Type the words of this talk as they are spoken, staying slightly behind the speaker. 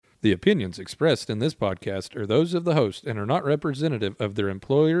The opinions expressed in this podcast are those of the host and are not representative of their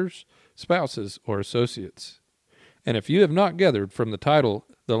employers, spouses, or associates. And if you have not gathered from the title,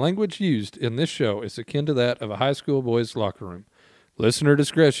 the language used in this show is akin to that of a high school boys' locker room. Listener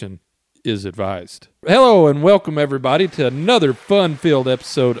discretion is advised. Hello and welcome everybody to another fun-filled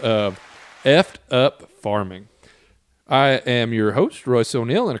episode of Effed Up Farming. I am your host, Royce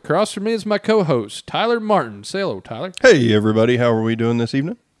O'Neill, and across from me is my co-host, Tyler Martin. Say hello, Tyler. Hey, everybody. How are we doing this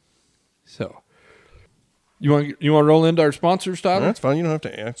evening? So, you want to roll into our sponsors, Tyler? That's fine. You don't have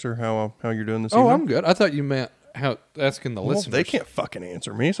to answer how you're doing this evening. Oh, I'm good. I thought you meant asking the listeners. They can't fucking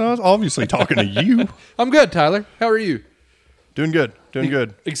answer me, so I was obviously talking to you. I'm good, Tyler. How are you? Doing good. Doing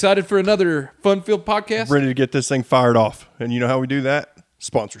good. Excited for another fun-filled podcast? Ready to get this thing fired off. And you know how we do that?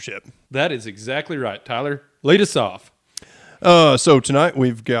 Sponsorship. That is exactly right, Tyler. Lead us off. So tonight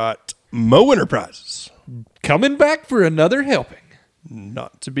we've got Mo Enterprises. Coming back for another helping.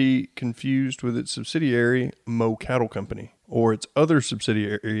 Not to be confused with its subsidiary, Mo Cattle Company, or its other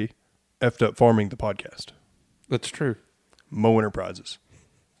subsidiary, Effed Up Farming, the podcast. That's true. Mo Enterprises.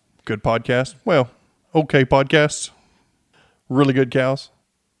 Good podcast. Well, okay podcasts. Really good cows.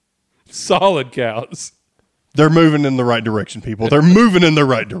 Solid cows. They're moving in the right direction, people. They're moving in the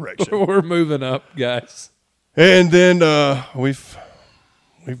right direction. We're moving up, guys. And then we've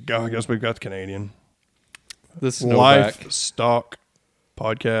got the Canadian The Snowback. Livestock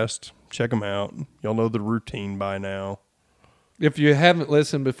podcast. Check them out. Y'all know the routine by now. If you haven't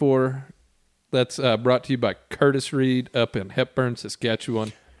listened before, that's brought to you by Curtis Reed up in Hepburn,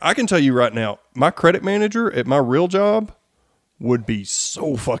 Saskatchewan. I can tell you right now, my credit manager at my real job would be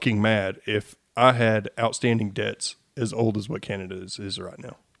so fucking mad if I had outstanding debts as old as what Canada is right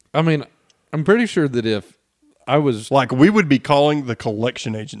now. I mean, I'm pretty sure that if I was... Like, we would be calling the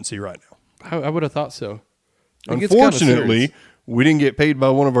collection agency right now. I would have thought so. Unfortunately, we didn't get paid by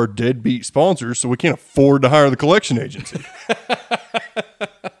one of our deadbeat sponsors, so we can't afford to hire the collection agency.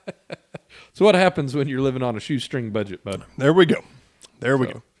 So what happens when you're living on a shoestring budget, bud? There we go. There we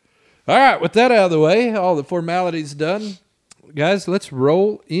go. All right, with that out of the way, all the formalities done, guys, let's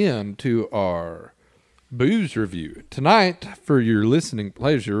roll into our booze review. Tonight, for your listening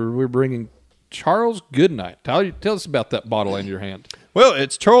pleasure, we're bringing Charles Goodnight. Tyler, tell us about that bottle in your hand. Well,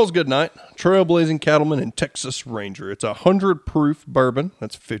 it's Charles Goodnight, Trailblazing Cattleman and Texas Ranger. It's a 100 proof bourbon.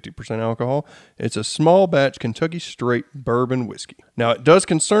 That's 50% alcohol. It's a small batch Kentucky straight bourbon whiskey. Now, it does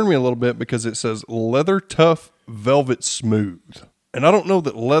concern me a little bit because it says leather tough, velvet smooth. And I don't know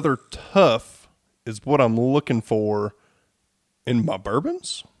that leather tough is what I'm looking for in my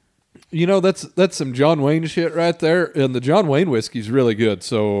bourbons. You know, that's some John Wayne shit right there, and the John Wayne whiskey's really good,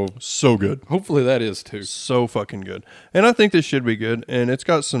 so good. Hopefully that is too. So fucking good. And I think this should be good, and it's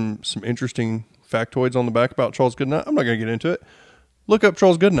got some interesting factoids on the back about Charles Goodnight. I'm not going to get into it. Look up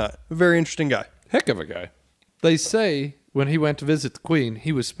Charles Goodnight. A very interesting guy. Heck of a guy. They say when he went to visit the Queen,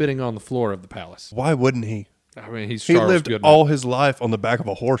 he was spitting on the floor of the palace. Why wouldn't he? I mean, he lived Goodnight. All his life on the back of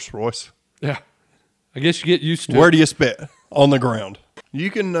a horse, Royce. Yeah. I guess you get used to Where it. do you spit? On the ground. You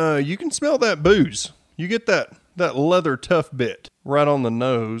can smell that booze. You get that leather tough bit right on the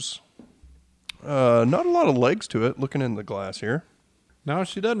nose. Not a lot of legs to it, looking in the glass here. No,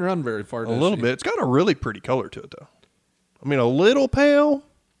 she doesn't run very far, does A little she? bit. It's got a really pretty color to it, though. I mean, a little pale,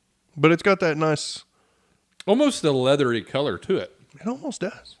 but it's got that nice... Almost a leathery color to it. It almost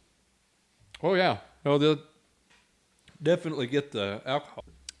does. Oh, yeah. Oh, they'll definitely get the alcohol.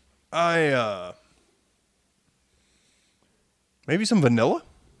 Maybe some vanilla?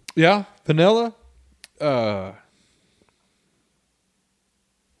 Yeah, vanilla. A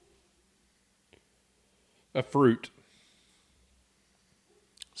fruit.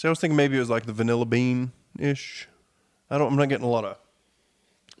 See, I was thinking maybe it was like the vanilla bean-ish. I'm not getting a lot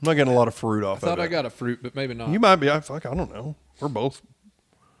of fruit off of it. I thought I got a fruit, but maybe not. You might be. I don't know. We're both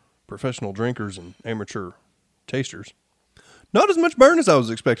professional drinkers and amateur tasters. Not as much burn as I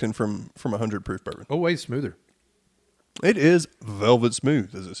was expecting from 100 proof bourbon. Oh, way smoother. It is velvet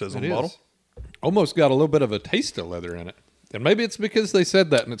smooth, as it says on the It bottle. is. Almost got a little bit of a taste of leather in it. And maybe it's because they said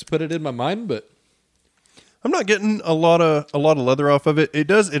that and it's put it in my mind, but I'm not getting a lot of leather off of it. It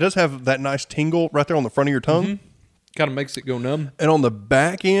does have that nice tingle right there on the front of your tongue. Mm-hmm. Kind of makes it go numb. And on the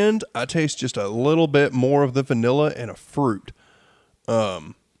back end, I taste just a little bit more of the vanilla and a fruit.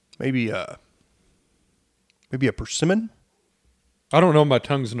 Maybe a persimmon. I don't know. My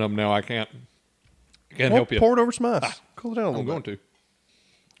tongue's numb now. I can't help you. Pour it over some ice. Cool it down a little I'm bit. going to.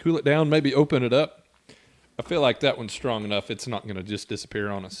 Cool it down, maybe open it up. I feel like that one's strong enough. It's not going to just disappear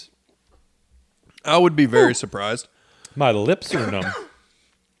on us. I would be very surprised. My lips are numb.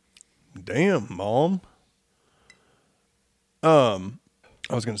 Damn, Mom.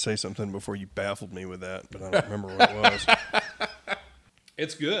 I was going to say something before you baffled me with that, but I don't remember what it was.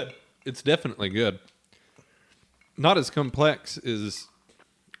 It's good. It's definitely good. Not as complex as,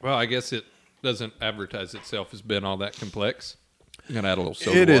 well, I guess it doesn't advertise itself as being all that complex. I'm going to add a little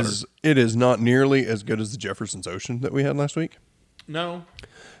soda water. It is not nearly as good as the Jefferson's Ocean that we had last week. No.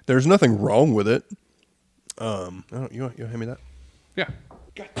 There's nothing wrong with it. You want to hand me that? Yeah.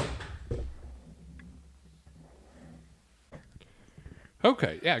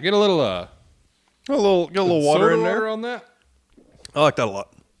 Okay. Yeah. Get a little Get a little water soda in there. water on that. I like that a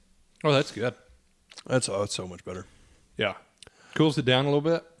lot. Oh, that's good. That's so much better. Yeah. Cools it down a little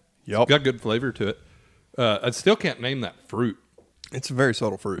bit. Yep. Got good flavor to it. I still can't name that fruit. It's a very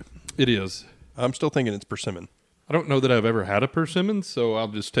subtle fruit. It is. I'm still thinking it's persimmon. I don't know that I've ever had a persimmon, so I'll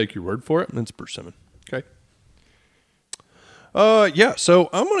just take your word for it. It's persimmon. Okay. Yeah, so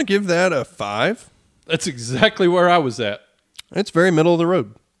I'm going to give that a 5. That's exactly where I was at. It's very middle of the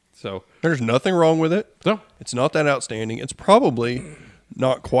road. So, There's nothing wrong with it. no. It's not that outstanding. It's probably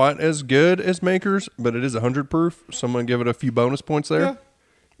not quite as good as Makers, but it is 100 proof. So I'm going to give it a few bonus points there.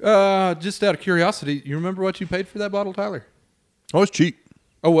 Yeah. Just out of curiosity, you remember what you paid for that bottle, Tyler? Oh, it's cheap.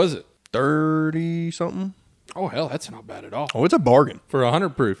 Oh, was it? 30 something. Oh, hell, that's not bad at all. Oh, it's a bargain. For 100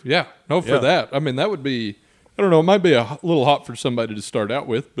 proof. Yeah. No, for Yeah. that. I mean, that would be, I don't know, it might be a little hot for somebody to start out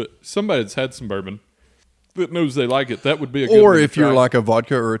with, but somebody that's had some bourbon that knows they like it, that would be a good Or one to if you're try. like a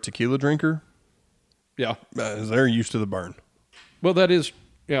vodka or a tequila drinker, Yeah. they're used to the burn. Well, that is,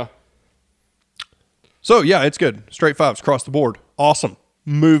 yeah. So, yeah, it's good. Straight 5s across the board. Awesome.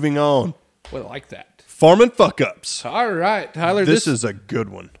 Moving on. Well, I like that. Farm and fuck ups. All right, Tyler. This is a good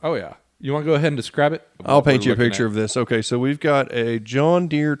one. Oh, yeah. You want to go ahead and describe it? I'll paint you a picture of this. Okay, so we've got a John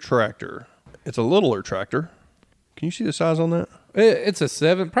Deere tractor. It's a littler tractor. Can you see the size on that? It's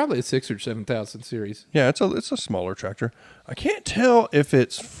a probably a 6 or 7,000 series. Yeah, it's a smaller tractor. I can't tell if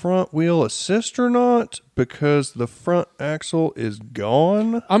it's front wheel assist or not because the front axle is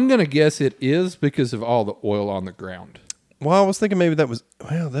gone. I'm going to guess it is because of all the oil on the ground. Well, I was thinking maybe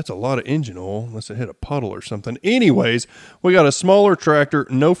that's a lot of engine oil unless it hit a puddle or something. Anyways, we got a smaller tractor,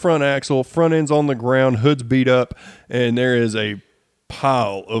 no front axle, front end's on the ground, hood's beat up, and there is a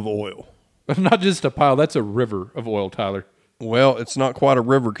pile of oil. Not just a pile, that's a river of oil, Tyler. Well, it's not quite a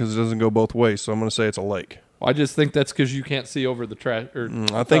river because it doesn't go both ways, so I'm going to say it's a lake. I just think that's because you can't see over the track.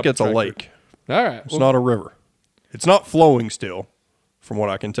 I think it's a lake. All right. It's not a river. It's not flowing still, from what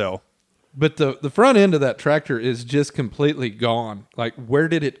I can tell. But the front end of that tractor is just completely gone. Like, where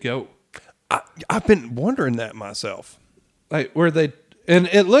did it go? I've been wondering that myself. Like, and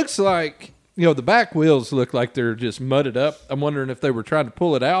it looks like, the back wheels look like they're just mudded up. I'm wondering if they were trying to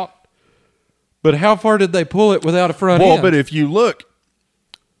pull it out. But how far did they pull it without a front end? Well, but if you look,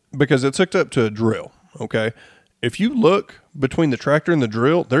 because it's hooked up to a drill, okay? If you look between the tractor and the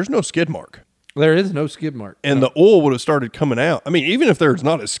drill, there's no skid mark. There is no skid mark. And the oil would have started coming out. I mean, even if there's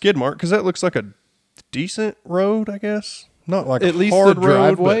not a skid mark, because that looks like a decent road, I guess. Not like at a least hard the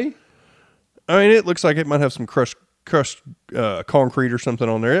road, driveway. but, I mean, it looks like it might have some crushed concrete or something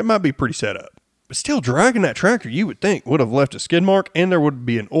on there. It might be pretty set up. But still, dragging that tractor, you would think, would have left a skid mark and there would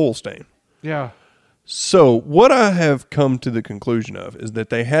be an oil stain. Yeah. So what I have come to the conclusion of is that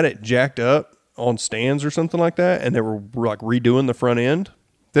they had it jacked up on stands or something like that, and they were like redoing the front end.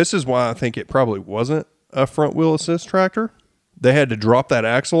 This is why I think it probably wasn't a front wheel assist tractor. They had to drop that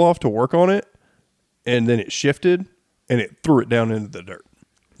axle off to work on it, and then it shifted, and it threw it down into the dirt.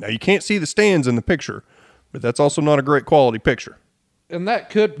 Now, you can't see the stands in the picture, but that's also not a great quality picture. And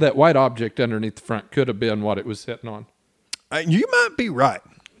that white object underneath the front could have been what it was sitting on. You might be right.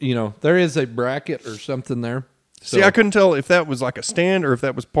 There is a bracket or something there. See, I couldn't tell if that was like a stand or if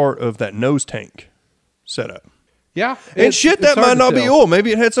that was part of that nose tank setup. Yeah. And that might not be oil.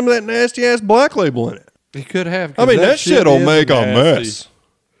 Maybe it had some of that nasty-ass black label in it. It could have. I mean, that shit'll make a mess.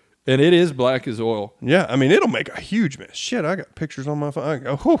 And it is black as oil. Yeah, I mean, it'll make a huge mess. Shit, I got pictures on my phone. I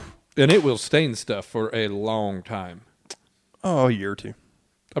go, whew. And it will stain stuff for a long time. Oh, a year or two.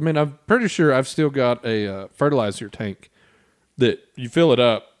 I mean, I'm pretty sure I've still got a fertilizer tank that you fill it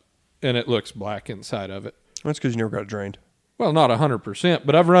up and it looks black inside of it. That's because you never got it drained. Well, not 100%,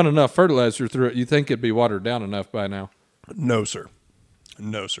 but I've run enough fertilizer through it. You think it'd be watered down enough by now? No, sir.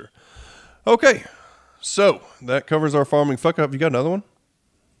 No, sir. Okay, so that covers our farming fuck up. You got another one?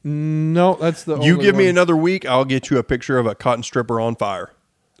 No, that's the only You give me one. another week, I'll get you a picture of a cotton stripper on fire.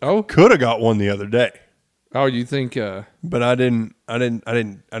 Oh, Could have got one the other day, you think? but I didn't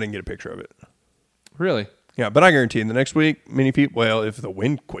get a picture of it. Really? Yeah, but I guarantee in the next week, many people. Well, if the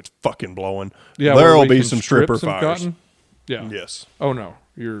wind quits fucking blowing, Yeah, there where will we be can some strip stripper some fires. cotton? Yeah. Yes. Oh no,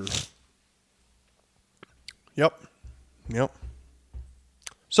 you're. Yep.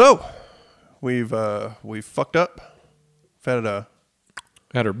 So we've fucked up. We've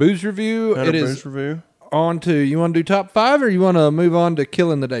Had our booze review. had It a is booze review. on to, you want to do top 5 or you want to move on to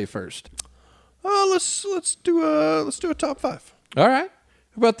killing the day first? Let's do a top 5. All right.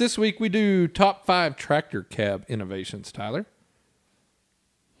 How about this week we do top 5 tractor cab innovations, Tyler?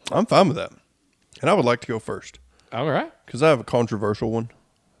 I'm fine with that, and I would like to go first All right. because I have a controversial one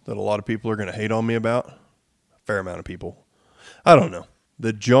that a lot of people are going to hate on me about. A fair amount of people. I don't know.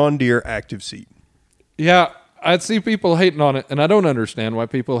 The John Deere Active Seat. Yeah, I see people hating on it, and I don't understand why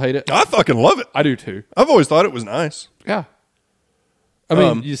people hate it. I fucking love it. I do too. I've always thought it was nice. Yeah. I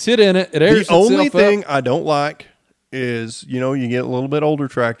mean, you sit in it, it airs The only itself thing up. I don't like is, you get a little bit older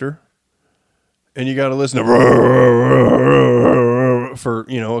tractor and you got to listen to for,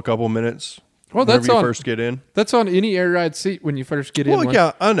 a couple minutes. Well, whenever that's you on- first get in. That's on any air ride seat when you first get in Well, one.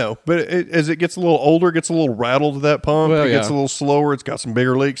 yeah, I know. But as it gets a little older, it gets a little rattled to that pump. Well, It gets yeah. a little slower. It's got some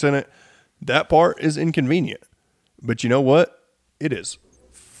bigger leaks in it. That part is inconvenient. But you know what? It is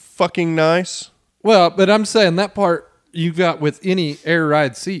fucking nice. Well, but I'm saying that part you got with any air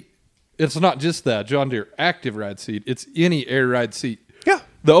ride seat. It's not just that John Deere active ride seat. It's any air ride seat. Yeah.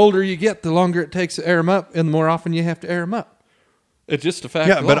 The older you get, the longer it takes to air them up, and the more often you have to air them up. It's just a fact.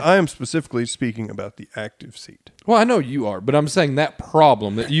 Yeah, of but life. I am specifically speaking about the active seat. Well, I know you are, but I'm saying that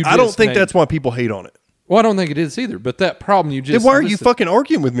problem that you. I don't just think named- that's why people hate on it. Well, I don't think it is either. But that problem you just. Then why are you listed- fucking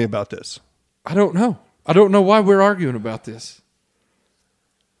arguing with me about this? I don't know. I don't know why we're arguing about this.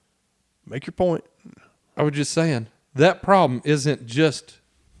 Make your point. I was just saying that problem isn't just.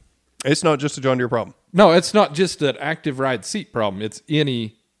 It's not just a John Deere problem. No, it's not just an active ride seat problem. It's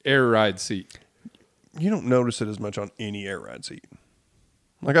any air ride seat. You don't notice it as much on any air ride seat.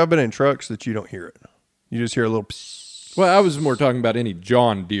 Like I've been in trucks that you don't hear it. You just hear a little psst. Well, I was more talking about any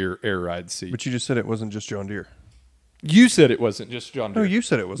John Deere air ride seat. But you just said it wasn't just John Deere. You said it wasn't just John No, Deere. you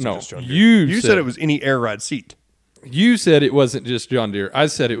said it wasn't No, just John Deere. you said said- it was any air ride seat. You said it wasn't just John Deere. I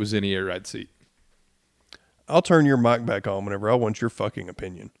said it was any air ride seat. I'll turn your mic back on whenever I want your fucking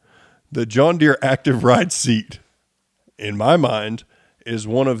opinion. The John Deere active ride seat, in my mind, is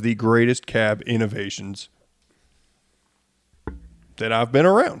one of the greatest cab innovations that I've been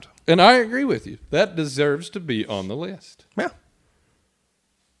around. And I agree with you. That deserves to be on the list. Yeah.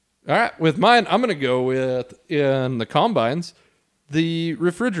 All right, with mine, I'm going to go with, in the combines, the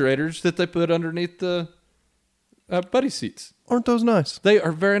refrigerators that they put underneath the buddy seats. Aren't those nice? They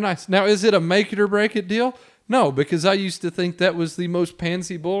are very nice. Now, is it a make it or break it deal? No, because I used to think that was the most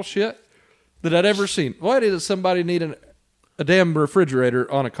pansy bullshit that I'd ever seen. Why does somebody need a damn refrigerator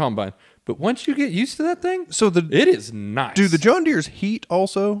on a combine? But once you get used to that thing, So it is nice. do the John Deere's heat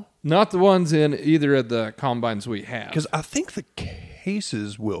also? Not the ones in either of the combines we have. Because I think the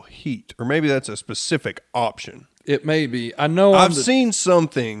cases will heat, or maybe that's a specific option. It may be. I know I've seen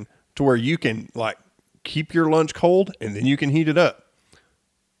something to where you can like keep your lunch cold and then you can heat it up.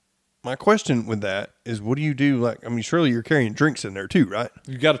 My question with that is, what do you do? Like, I mean, surely you're carrying drinks in there too, right?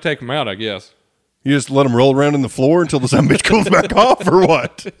 you got to take them out, I guess. You just let them roll around in the floor until the sun bitch cools back off, or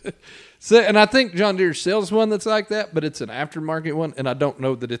what? So, and I think John Deere sells one that's like that, but it's an aftermarket one, and I don't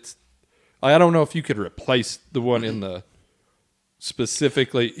know that it's. I don't know if you could replace the one in the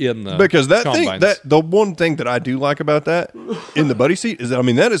specifically in the Because that thing, combines. the one thing that I do like about that in the buddy seat is that, I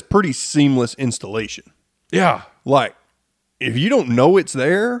mean, that is pretty seamless installation. Yeah. Like, if you don't know it's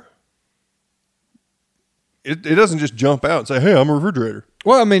there, it doesn't just jump out and say, "Hey, I'm a refrigerator."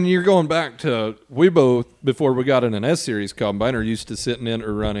 Well, I mean, you're going back to we both before we got in an S series combine are used to sitting in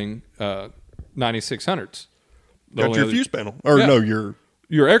or running 9600s. The Got only your other- fuse panel, or Yeah. no, your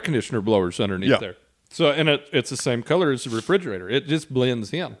your air conditioner blowers underneath Yeah. there. So, and it's the same color as the refrigerator. It just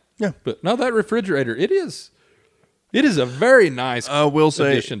blends in. Yeah. But no, that refrigerator, it is a very nice I will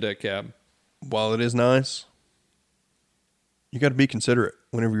say, addition to a cab. while it is nice, you got to be considerate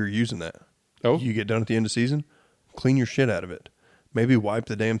whenever you're using that. Oh, You get done at the end of season, clean your shit out of it. Maybe wipe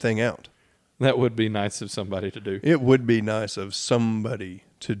the damn thing out. that would be nice of somebody to do. It would be nice of somebody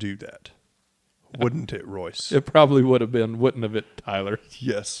to do that. Wouldn't it, Royce? It probably would have been, wouldn't have it, Tyler?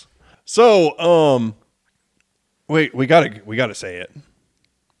 Yes. So, wait, we gotta say it.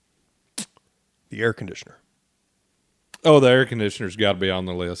 The air conditioner. Oh, the air conditioner's got to be on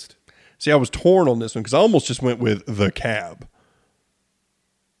the list. See, I was torn on this one because I almost just went with the cab.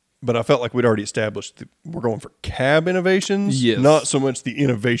 But I felt like we'd already established that we're going for cab innovations, Yes. not so much the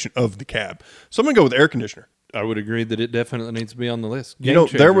innovation of the cab. So I'm going to go with air conditioner. I would agree that it definitely needs to be on the list. You know,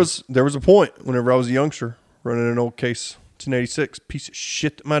 Game there changer. was a point whenever I was a youngster running an old Case 1086 piece of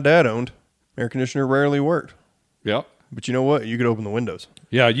shit that my dad owned. Air conditioner rarely worked. Yeah. But you know what? You could open the windows.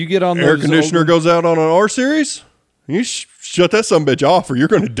 Yeah, you get on Air those conditioner old- goes out on an R series. You shut that sumbitch off or you're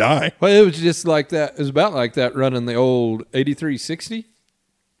going to die. Well, it was just like that. It was about like that running the old 8360.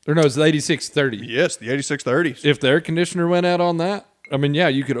 Or no, it's the 8630. Yes, the 8630s. If the air conditioner went out on that, I mean, yeah,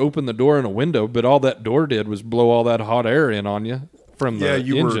 you could open the door and a window, but all that door did was blow all that hot air in on you from the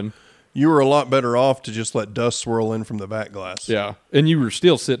engine. You were a lot better off to just let dust swirl in from the back glass. Yeah, and you were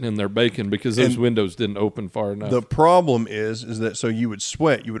still sitting in there baking because those windows didn't open far enough. The problem is that so you would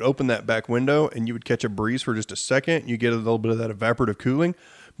sweat. You would open that back window and you would catch a breeze for just a second. You get a little bit of that evaporative cooling,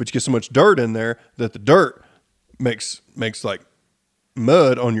 but you get so much dirt in there that the dirt makes like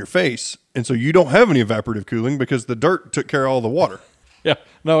mud on your face, and so you don't have any evaporative cooling because the dirt took care of all the water. Yeah,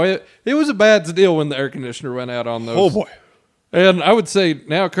 no, it was a bad deal when the air conditioner went out on those. Oh boy. And I would say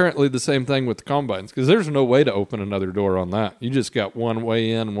now currently the same thing with the combines because there's no way to open another door on that. You just got one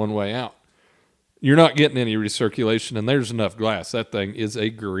way in and one way out. You're not getting any recirculation, and there's enough glass. That thing is a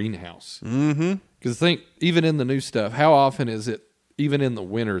greenhouse. Mm-hmm. Because think, even in the new stuff, how often is it, even in the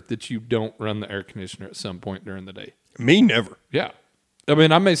winter, that you don't run the air conditioner at some point during the day? Me never. Yeah. I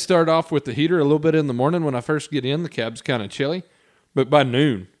mean, I may start off with the heater a little bit in the morning when I first get in. The cab's kind of chilly. But by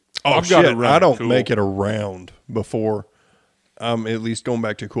noon, I've got to run. I don't make it around before I'm at least going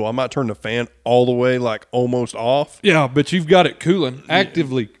back to cool. I might turn the fan all the way, like almost off. Yeah, but you've got it cooling,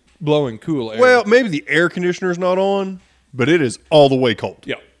 actively blowing cool air. Well, maybe the air conditioner's not on, but it is all the way cold.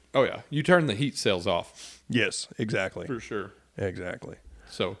 Yeah. Oh, yeah. You turn the heat cells off. Yes, exactly. For sure. Exactly.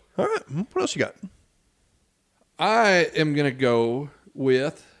 So, all right. What else you got? I am going to go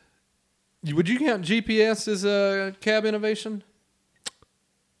with, would you count GPS as a cab innovation?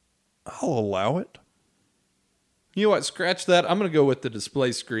 I'll allow it. You know what? Scratch that. I'm going to go with the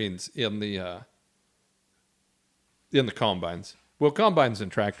display screens in the combines. Well, combines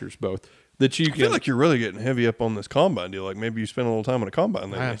and tractors both. That you can. I feel like you're really getting heavy up on this combine deal. Like maybe you spent a little time on a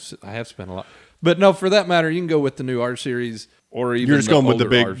combine lately. I have spent a lot, but no. For that matter, you can go with the new R series or even you're just going with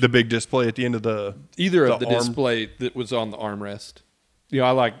Rs. the big display at the end of the either of the display that was on the armrest. You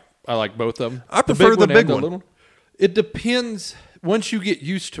know, I like both of them. I prefer the big one. Little one. It depends. Once you get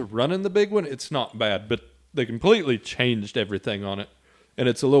used to running the big one, it's not bad, but they completely changed everything on it, and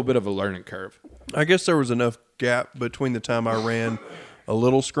it's a little bit of a learning curve. I guess there was enough gap between the time I ran a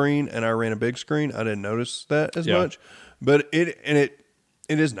little screen and I ran a big screen. I didn't notice that as much, but it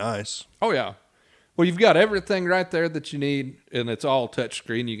is nice. Oh yeah. Well, you've got everything right there that you need, and it's all touch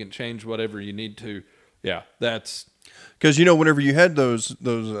screen. You can change whatever you need to. Yeah, that's because whenever you had those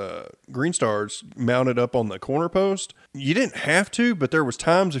Green Stars mounted up on the corner post, you didn't have to, but there was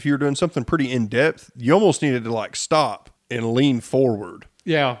times if you were doing something pretty in depth, you almost needed to like stop and lean forward.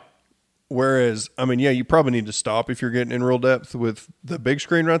 Yeah. Whereas, I mean, yeah, you probably need to stop if you're getting in real depth with the big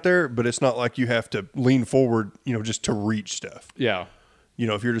screen right there, but it's not like you have to lean forward, just to reach stuff. Yeah.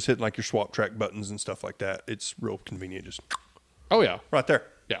 If you're just hitting like your swap track buttons and stuff like that, it's real convenient. Just oh yeah, right there.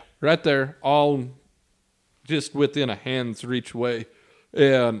 Yeah, right there, all just within a hand's reach away.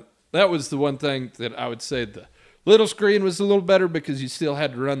 And that was the one thing that I would say the little screen was a little better because you still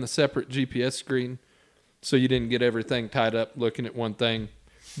had to run the separate GPS screen, so you didn't get everything tied up looking at one thing.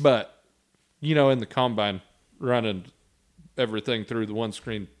 But in the combine, running everything through the one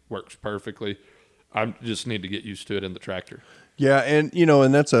screen works perfectly. I just need to get used to it in the tractor. Yeah, and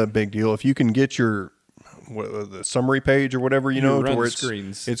and that's a big deal. If you can get the summary page or whatever, to where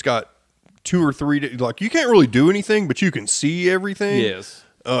it's got 2 or 3, like you can't really do anything, but you can see everything. Yes.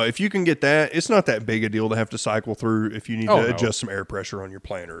 If you can get that, it's not that big a deal to have to cycle through if you need to adjust some air pressure on your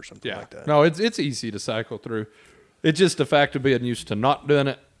planter or something like that. No, it's easy to cycle through. It's just the fact of being used to not doing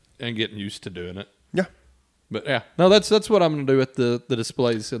it and getting used to doing it. Yeah. But yeah, no, that's what I'm going to do with the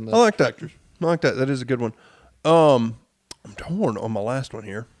displays in the tractors. I like that. That is a good one. I'm torn on my last one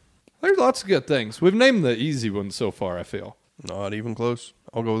here. There's lots of good things. We've named the easy ones so far, I feel. Not even close.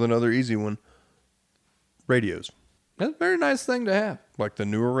 I'll go with another easy one. Radios. That's a very nice thing to have. Like the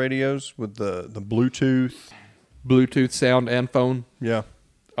newer radios with the Bluetooth. Bluetooth sound and phone. Yeah.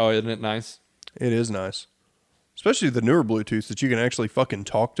 Oh, isn't it nice? It is nice. Especially the newer Bluetooth that you can actually fucking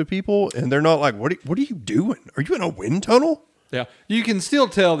talk to people and they're not like, what are you doing? Are you in a wind tunnel? Yeah. You can still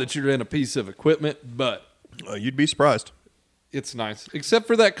tell that you're in a piece of equipment, but you'd be surprised. It's nice. Except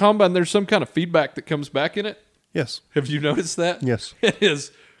for that combine, there's some kind of feedback that comes back in it. Yes. Have you noticed that? Yes. It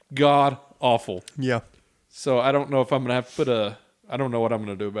is god awful. Yeah. So I don't know if I'm going to have to put I don't know what I'm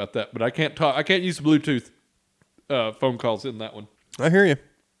going to do about that, but I can't use Bluetooth phone calls in that one. I hear you.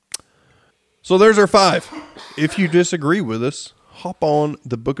 So there's our 5. If you disagree with us, hop on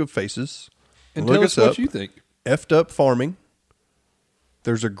the Book of Faces and tell us what you think. Effed Up Farming.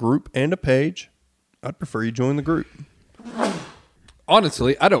 There's a group and a page. I'd prefer you join the group.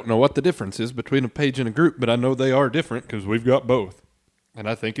 Honestly, I don't know what the difference is between a page and a group, but I know they are different because we've got both. And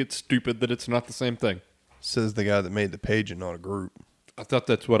I think it's stupid that it's not the same thing. Says the guy that made the page and not a group. I thought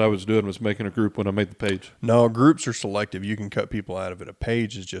that's what I was doing, was making a group when I made the page. No, groups are selective. You can cut people out of it. A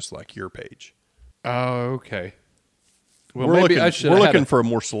page is just like your page. Oh, okay. Well, we're maybe looking, I should we're have looking for a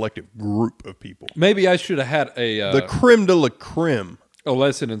more selective group of people. Maybe I should have had The creme de la creme. a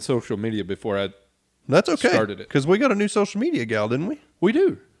lesson in social media before I... That's okay. Started it. Because we got a new social media gal, didn't we? We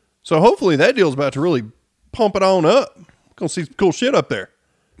do. So hopefully that deal's about to really pump it on up. Gonna see some cool shit up there.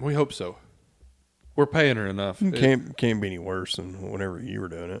 We hope so. We're paying her enough. Can't be any worse than whenever you were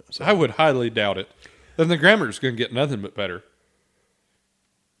doing it. So I would highly doubt it. Then the grammar's going to get nothing but better.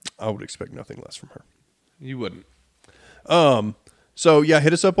 I would expect nothing less from her. You wouldn't. So yeah,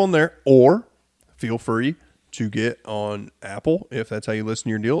 hit us up on there, or feel free to get on Apple if that's how you listen to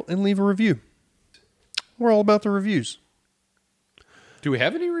your deal, and leave a review. We're all about the reviews. Do we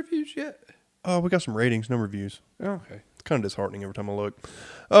have any reviews yet? We got some ratings, no reviews. Okay. It's kind of disheartening every time I look.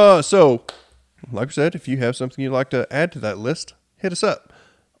 So, like I said, if you have something you'd like to add to that list, hit us up.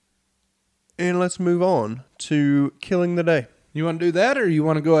 And let's move on to Killing the Day. You want to do that, or you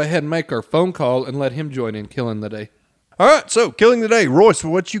want to go ahead and make our phone call and let him join in Killing the Day? All right, so Killing the Day. Royce,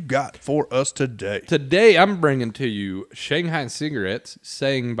 what you got for us today? Today, I'm bringing to you Shanghai Cigarettes,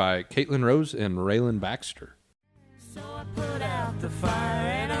 sang by Caitlin Rose and Raylan Baxter. So I put out the fire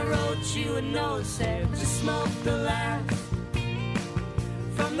and I wrote you a note, said just smoke the last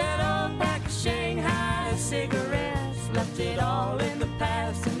from that old pack of Shanghai cigarettes. Left it all in the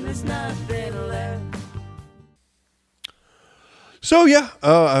past and there's nothing left. So yeah,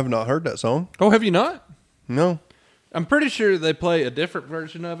 I have not heard that song. Oh, have you not? No. I'm pretty sure they play a different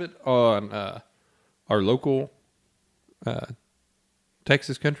version of it on our local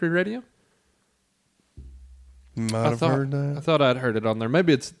Texas country radio. Might have heard that. I thought I'd heard it on there.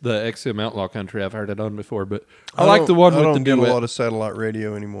 Maybe it's the XM Outlaw Country. I've heard it on before, but I like the one with the I don't get duet. a lot of satellite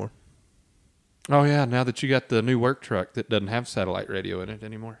radio anymore. Oh yeah, now that you got the new work truck that doesn't have satellite radio in it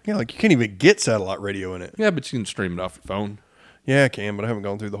anymore. Yeah, like you can't even get satellite radio in it. Yeah, but you can stream it off your phone. Yeah, I can, but I haven't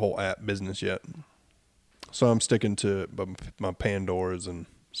gone through the whole app business yet. So I'm sticking to my Pandoras and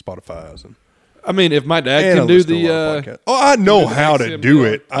Spotify's and. I mean, if my dad And can I do listen to a lot of the, podcasts. I know the how to XM do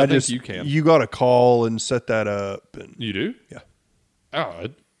deal, it. I think you can. You got to call and set that up. And you do? yeah. Oh,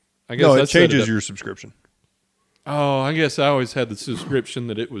 I guess No, I it set changes up. your subscription. Oh, I guess I always had the subscription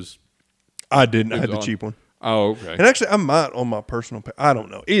that it was. I didn't. I had the on. cheap one. Oh, okay. And actually, I might on my personal. I don't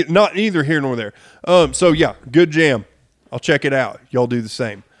know. Not either here nor there. So yeah, good jam. I'll check it out. Y'all do the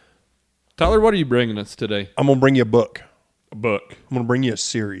same. Tyler, what are you bringing us today? I'm gonna bring you a book. A book. I'm gonna bring you a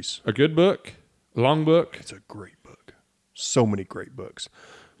series. A good book? A long book? It's a great book. So many great books.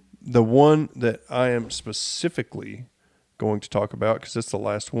 The one that I am specifically going to talk about, because it's the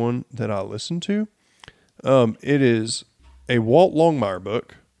last one that I listened to, it is a Walt Longmire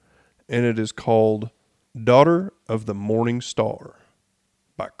book, and it is called Daughter of the Morning Star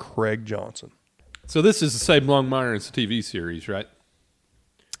by Craig Johnson. So this is the same Longmire as the TV series, right?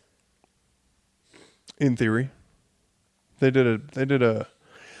 In theory. They did a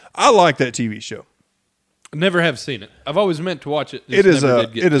I like that TV show. Never have seen it. I've always meant to watch it. It is never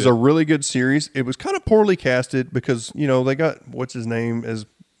did get it is to a really good series. It was kind of poorly casted because, they got what's his name as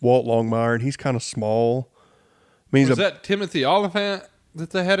Walt Longmire, and he's kind of small. I mean, Was that Timothy Oliphant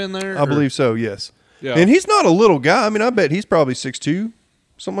that they had in there? I believe so, yes. Yeah. And he's not a little guy. I mean, I bet he's probably 6'2",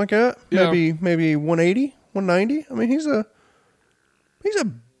 something like that. Yeah. Maybe 180, 190. I mean, he's a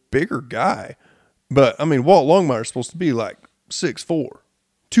bigger guy. But I mean, Walt Longmire is supposed to be like 6'4",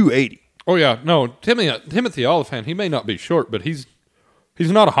 280. Oh yeah, no, Timothy Oliphant. He may not be short, but he's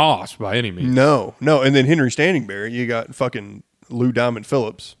not a hoss by any means. No. And then Henry Standingberry, you got fucking Lou Diamond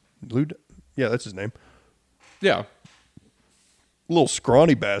Phillips. Yeah, that's his name. Yeah, Little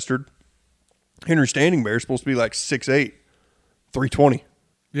scrawny bastard. Henry Standingberry is supposed to be like 6'8", 320.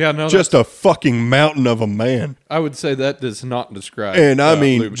 yeah, no, Just a fucking mountain of a man. I would say that does not describe. And I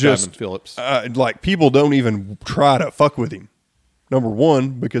mean, Lou just Diamond Phillips. like people don't even try to fuck with him. Number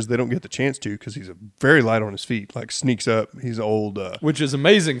one, because they don't get the chance to, because he's very light on his feet. Like sneaks up. He's old. Which is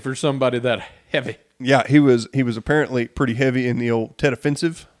amazing for somebody that heavy. Yeah, he was apparently pretty heavy in the old Tet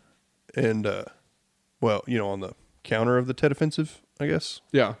Offensive, and on the counter of the Tet Offensive, I guess.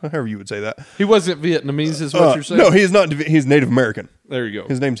 Yeah, However you would say that. he wasn't Vietnamese, is what you're saying. No, he is not. He's Native American. There you go.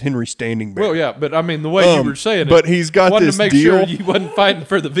 His name's Henry Standingberry. Well, yeah, but I mean the way you were saying it. but he's got wanted this to make deal. sure you wasn't fighting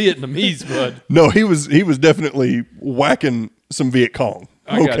for the Vietnamese, bud. No, he was definitely whacking some Viet Cong.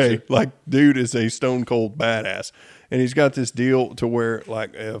 I got Okay, you. like dude is a stone cold badass, and he's got this deal to where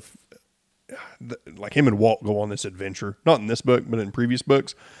like if like him and Walt go on this adventure, not in this book, but in previous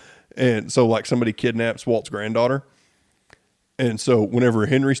books. And so like somebody kidnaps Walt's granddaughter. And so whenever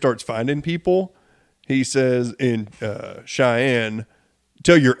Henry starts finding people, he says in Cheyenne,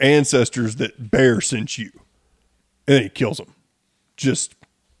 tell your ancestors that Bear sent you. And then he kills them. Just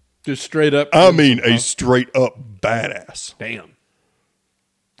straight up. I mean, a straight up badass. Damn.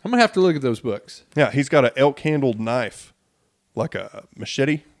 I'm going to have to look at those books. Yeah, he's got an elk-handled knife, like a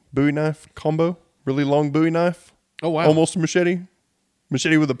machete, Bowie knife combo, really long Bowie knife. Oh, wow. Almost a machete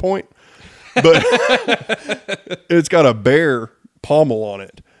with a point. But it's got a bear pommel on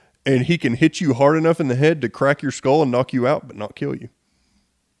it, and he can hit you hard enough in the head to crack your skull and knock you out, but not kill you.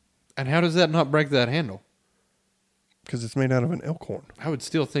 And how does that not break that handle? Because it's made out of an elk horn. I would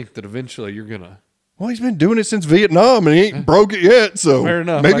still think that eventually you're going to. Well, he's been doing it since Vietnam, and he ain't broke it yet, so Fair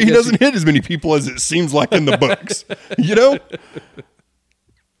enough. maybe I he guess doesn't hit as many people as it seems like in the books. You know?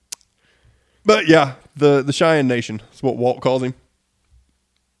 But yeah, the Cheyenne Nation is what Walt calls him.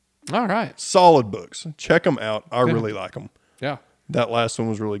 All right. Solid books. Check them out. I really like them. Yeah. That last one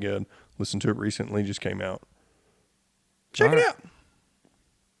was really good. Listened to it recently. Just came out. Check All it right. out.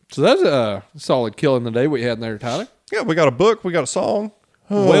 So that's a solid kill in the day we had in there, Tyler. Yeah, we got a book. We got a song.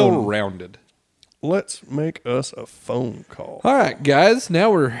 Well-rounded. Let's make us a phone call. All right, guys.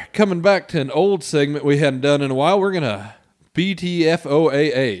 Now we're coming back to an old segment we hadn't done in a while. We're going to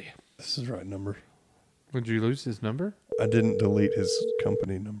BTFOAA. This is the right number. Would you lose his number? I didn't delete his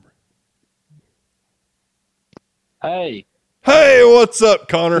company number. Hey. Hey, what's up,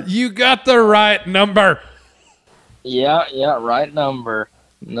 Connor? You got the right number. Yeah, right number.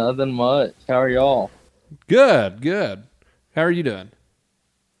 Nothing much. How are y'all? Good. How are you doing?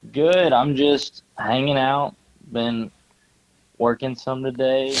 Good. I'm just hanging out. Been working some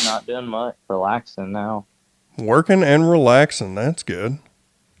today. Not doing much. Relaxing now. Working and relaxing. That's good.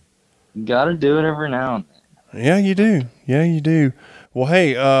 Gotta do it every now and then. Yeah, you do. Yeah, you do. Well,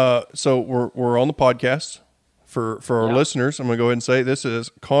 hey, so we're on the podcast for our listeners. I'm gonna go ahead and say this is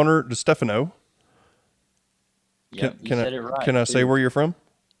Connor DeStefano. Yep, you said it right. Can I too. say where you're from?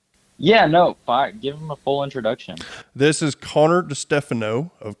 Yeah, no. Fine. Give him a full introduction. This is Connor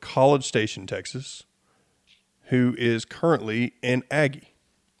DeStefano of College Station, Texas, who is currently an Aggie.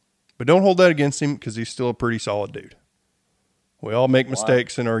 But don't hold that against him because he's still a pretty solid dude. We all make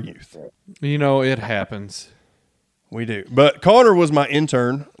mistakes in our youth. You know, it happens. We do. But Connor was my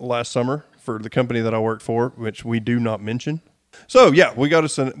intern last summer for the company that I worked for, which we do not mention. So, yeah, we got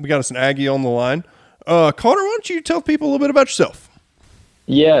us an Aggie on the line. Connor, why don't you tell people a little bit about yourself?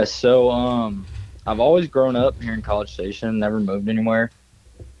 Yeah, so I've always grown up here in College Station, never moved anywhere.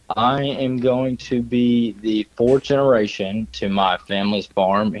 I am going to be the fourth generation to my family's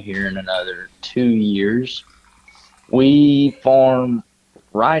farm here in another 2 years. We farm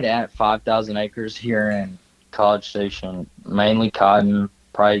right at 5,000 acres here in College Station, mainly cotton,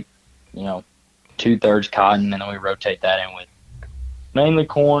 probably, 2/3 cotton, and then we rotate that in with mainly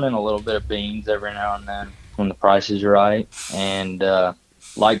corn and a little bit of beans every now and then when the price is right. And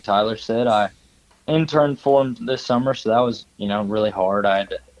like Tyler said, I interned for him this summer, so that was, really hard. I had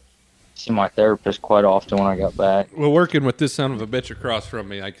to see my therapist quite often when I got back. Well, working with this son of a bitch across from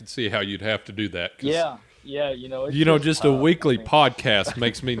me, I could see how you'd have to do that. Yeah, it's just a weekly podcast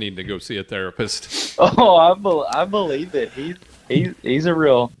makes me need to go see a therapist. Oh, I believe it. He's a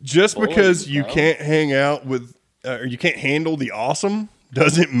real. Just bully, because you can't hang out with, or you can't handle the awesome,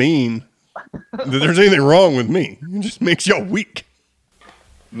 doesn't mean that there's anything wrong with me. It just makes y'all weak.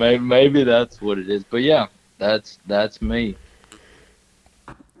 Maybe that's what it is. But yeah, that's me.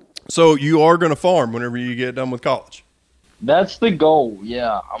 So you are going to farm whenever you get done with college? That's the goal.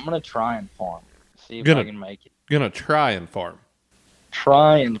 Yeah, I'm gonna try and farm. See if I can make it. Gonna try and farm.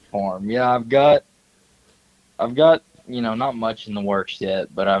 Try and farm. Yeah, I've got not much in the works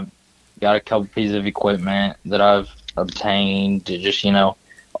yet, but I've got a couple pieces of equipment that I've obtained to just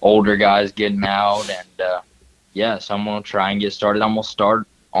older guys getting out, and so I'm gonna try and get started. I'm gonna start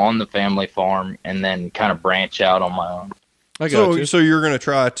on the family farm and then kind of branch out on my own. I got you. So you're going to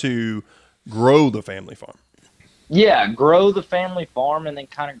try to grow the family farm? Yeah, grow the family farm and then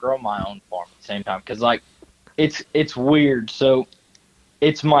kind of grow my own farm at the same time. Because, it's weird. So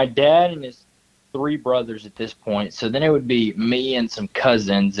it's my dad and his 3 brothers at this point. So then it would be me and some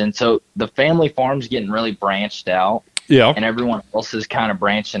cousins. And so the family farm's getting really branched out. Yeah. And everyone else is kind of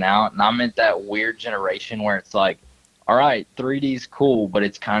branching out. And I'm at that weird generation where it's like, all right, 3D's cool, but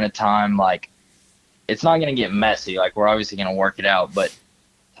it's kind of time, it's not going to get messy. We're obviously going to work it out, but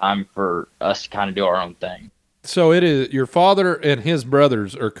time for us to kind of do our own thing. So it is your father and his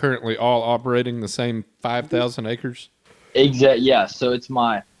brothers are currently all operating the same 5,000 acres? Exactly. Yeah. So it's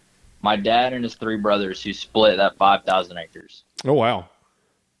my my dad and his 3 brothers who split that 5,000 acres. Oh, wow.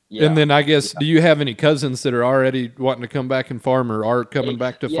 Yeah. And then I guess, do you have any cousins that are already wanting to come back and farm or are coming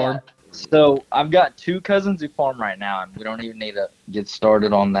back to farm? So I've got 2 cousins who farm right now, and we don't even need to get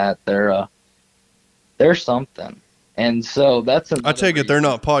started on that. They're something. And so that's I take it they're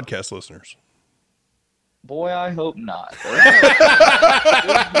not podcast listeners. Boy, I hope not.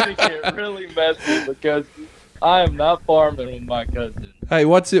 It's going to get really messy because I am not farming with my cousin. Hey,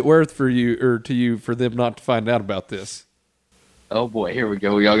 what's it worth for you or to you for them not to find out about this? Oh boy, here we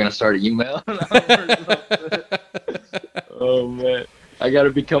go. We all gonna start an email. Oh man, I gotta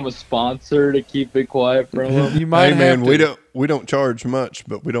become a sponsor to keep it quiet from them. You might Hey man, have to. we don't charge much,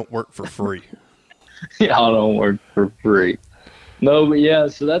 but we don't work for free. Y'all don't work for free. No, but yeah,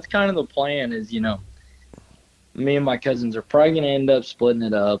 so that's kind of the plan. Is me and my cousins are probably gonna end up splitting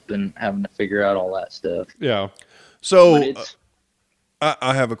it up and having to figure out all that stuff. Yeah. But So it's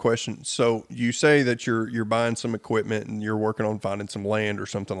I have a question. So you say that you're buying some equipment and you're working on finding some land or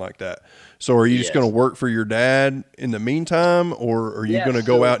something like that. So are you just Yes. going to work for your dad in the meantime, or are you Yeah, going to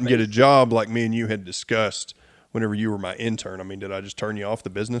go so out and get a job like me and you had discussed whenever you were my intern? I mean, did I just turn you off the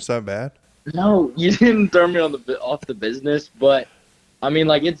business that bad? No, you didn't turn me off the business, but I mean,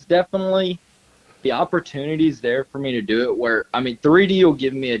 like, it's definitely the opportunity's there for me to do it. Where 3D will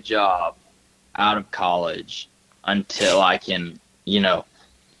give me a job out of college until I can,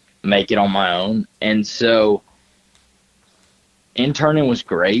 make it on my own. And so, interning was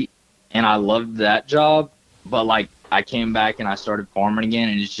great, and I loved that job. But like, I came back and I started farming again,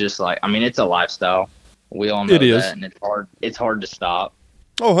 and it's just like, it's a lifestyle. We all know It is. that, and it's hard. It's hard to stop.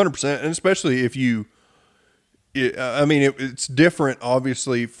 Oh, 100%. And especially if it's different,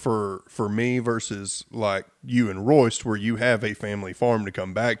 obviously, for me versus like you and Royce, where you have a family farm to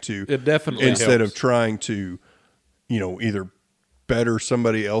come back to. It definitely instead helps. of trying to, either better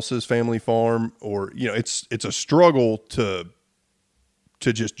somebody else's family farm or, it's a struggle to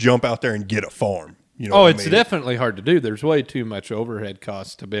just jump out there and get a farm. It's definitely hard to do. There's way too much overhead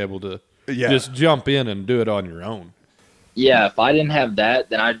costs to be able to just jump in and do it on your own. Yeah, if I didn't have that,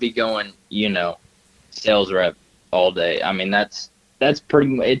 then I'd be going, sales rep all day. That's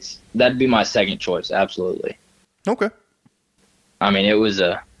pretty. That'd be my second choice. Absolutely. Okay. It was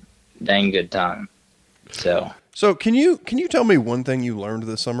a dang good time. So can you tell me one thing you learned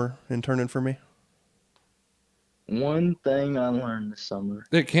this summer interning for me? One thing I learned this summer.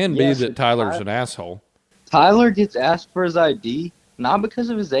 It can be Yes, that Tyler's an asshole. Tyler gets asked for his ID, not because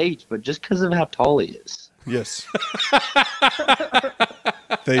of his age, but just because of how tall he is. Yes.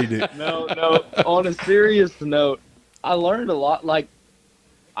 They do. No. On a serious note, I learned a lot. Like,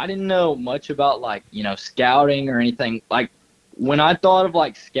 I didn't know much about, like, scouting or anything. Like, when I thought of,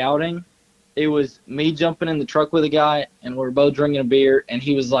 like, scouting, it was me jumping in the truck with a guy, and we were both drinking a beer, and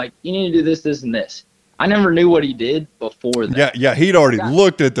he was like, you need to do this, this, and this. I never knew what he did before that. Yeah, he'd already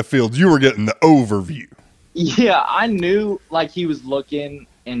looked at the fields. You were getting the overview. Yeah, I knew, like, he was looking,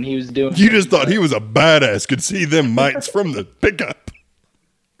 and he was doing... You just thought he was a badass, could see them mites from the pickup.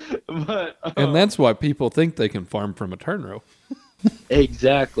 But, And that's why people think they can farm from a turn row.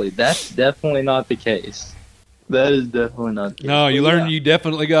 exactly. That's definitely not the case. That is definitely not the case. No, you But learn you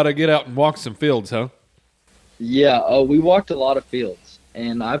definitely got to get out and walk some fields, huh? Yeah, we walked a lot of fields,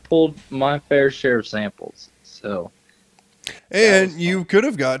 and I pulled my fair share of samples. So, And you could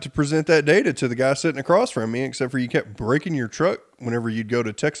have got to present that data to the guy sitting across from me, except for you kept breaking your truck whenever you'd go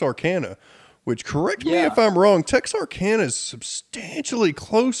to Texarkana, which, correct me Yeah. if I'm wrong, Texarkana is substantially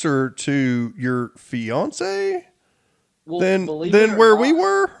closer to your fiance well, than believe it or where not- we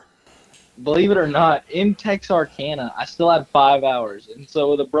were. Believe it or not, in Texarkana, I still had 5 hours, and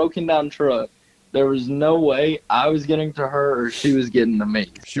so with a broken down truck, there was no way I was getting to her or she was getting to me.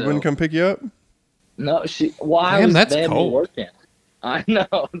 She So, wouldn't come pick you up? No, she. Why Damn, was that's they had me cold. working? I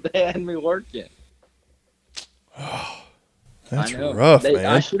know they had me working. That's I know. rough, I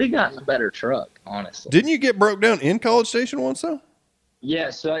man. should have gotten a better truck, honestly. Didn't you get broke down in College Station once, though?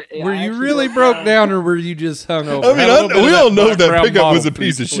 Yeah, so Were you really broke down, or were you just hungover? I mean, Had a little bit of we all know Black that Brown pickup was a bottle,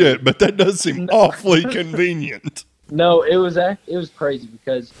 piece of please. shit, but that does seem awfully convenient. No, it was crazy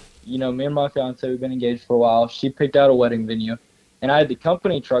because, me and my fiance, we've been engaged for a while. She picked out a wedding venue, and I had the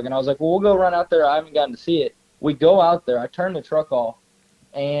company truck, and I was like, well, we'll go run out there. I haven't gotten to see it. We go out there. I turn the truck off,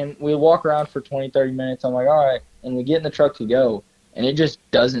 and we walk around for 20, 30 minutes. I'm like, all right. And we get in the truck to go, and it just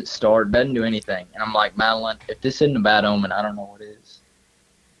doesn't start, doesn't do anything. And I'm like, Madeline, if this isn't a bad omen, I don't know what is.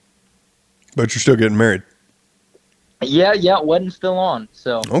 But you're still getting married. Yeah, wedding's still on.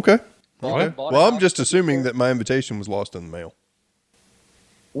 So Okay. bought Well, a I'm house. just assuming that my invitation was lost in the mail.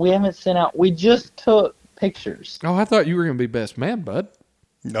 We haven't sent out. We just took pictures. Oh, I thought you were going to be best man, bud.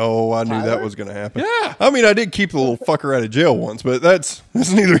 No, I knew that Tyler? was going to happen. Yeah. I mean, I did keep the little fucker out of jail once, but that's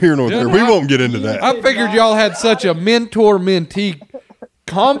neither here nor there. We won't get into that. I figured y'all had such a mentor-mentee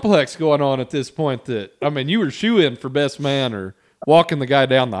complex going on at this point that, I mean, you were shoe-in for best man or walking the guy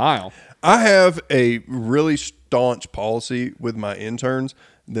down the aisle. I have a really staunch policy with my interns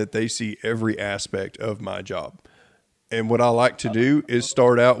that they see every aspect of my job. And what I like to do is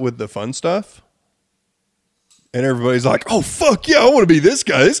start out with the fun stuff. And everybody's like, oh, fuck yeah, I want to be this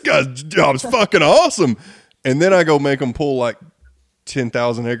guy. This guy's job's fucking awesome. And then I go make them pull like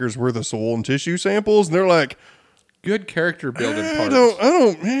 10,000 acres worth of soil and tissue samples. And they're like, Good character building I parts.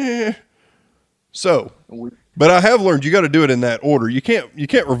 don't. So, but I have learned you got to do it in that order. You can't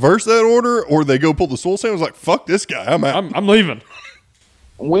reverse that order, or they go pull the soil samples. Like, fuck this guy, I'm out. I'm leaving.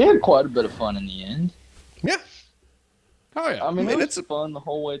 We had quite a bit of fun in the end. Yeah, Oh, yeah. I mean, it it's was fun the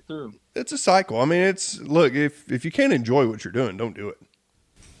whole way through. it's a cycle. I mean, look, if you can't enjoy what you're doing, don't do it.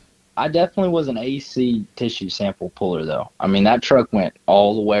 I definitely was an AC tissue sample puller, though. I mean, that truck went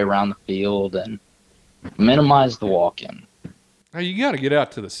all the way around the field and minimized the walk-in. Now, you got to get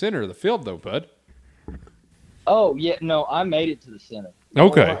out to the center of the field, though, bud. Oh, yeah, no, I made it to the center.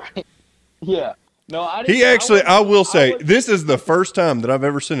 Okay. Yeah. No, I didn't. He actually, I will say, was- this is the first time that I've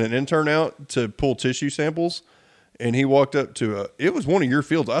ever sent an intern out to pull tissue samples, and he walked up to it was one of your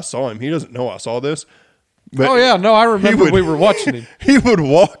fields. I saw him. He doesn't know I saw this. But Oh, yeah. No, I remember would- we were watching him. he would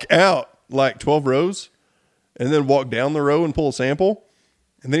walk out like 12 rows and then walk down the row and pull a sample.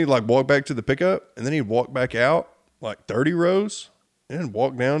 And then he'd like walk back to the pickup, and then he'd walk back out like 30 rows and then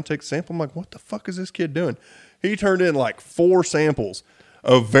walk down, take a sample. I'm like, what the fuck is this kid doing? He turned in like 4 samples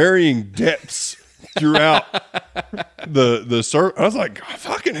of varying depths throughout the circle. I was like,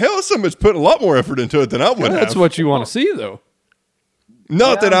 fucking hell, somebody's put a lot more effort into it than I would That's have. what you want to see, though.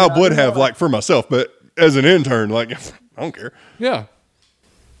 Not that Yeah, I would I have know. like for myself, but as an intern, like, I don't care. Yeah.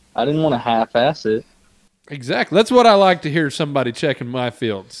 I didn't want to half-ass it. Exactly. That's what I like to hear somebody checking my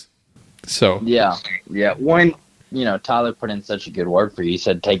fields. So, Yeah. Yeah. When, Tyler put in such a good word for you, he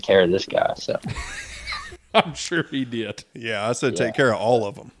said, take care of this guy. So, I'm sure he did. Yeah, I said Yeah. take care of all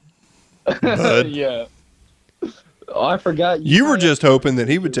of them. Bud. yeah. Oh, I forgot. You were just hoping that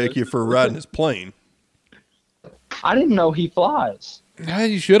he would take you for a ride in his plane. I didn't know he flies. Yeah,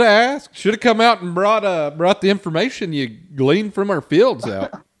 you should have asked. Should have come out and brought the information you gleaned from our fields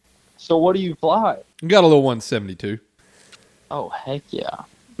out. So what do you fly? You got a little 172. Oh, heck yeah.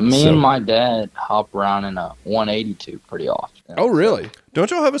 Me So- and my dad hop around in a 182 pretty often. Oh, really? Don't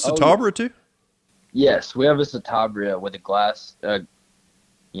y'all have a Satabra too? Yes, we have a Satabria with a glass,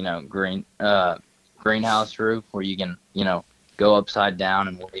 greenhouse roof where you can, go upside down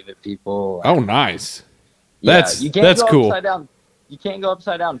and wave at people. Oh, nice. Yeah, That's you can't that's go cool. Upside down. You can't go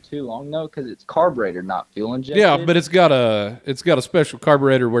upside down too long though, because it's carburetor, not fuel injected. Yeah, but it's got a special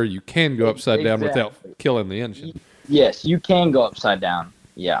carburetor where you can go upside down without Exactly. killing the engine. Yes, you can go upside down.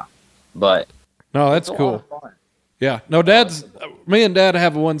 Yeah, but No, that's it's a cool. lot of fun. Yeah. No, me and Dad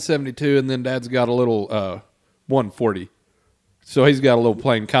have a 172, and then Dad's got a little 140. So he's got a little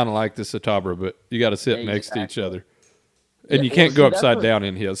plane kind of like the Satabra, but you got to sit next to each Exactly. other. And Yeah, you can't well, go see, that's upside what- down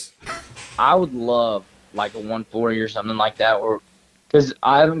in his. I would love like a 140 or something like that, or because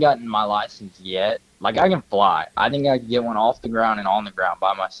I haven't gotten my license yet. Like I can fly. I think I could get one off the ground and on the ground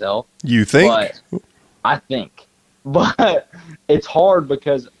by myself. You think? But I think. But it's hard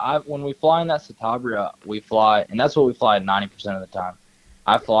because when we fly in that Satabria, we fly, and that's what we fly 90% of the time.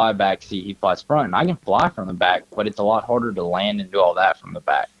 I fly back seat, he flies front, and I can fly from the back, but it's a lot harder to land and do all that from the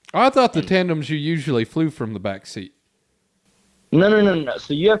back. I thought the tandems you usually flew from the back seat. No.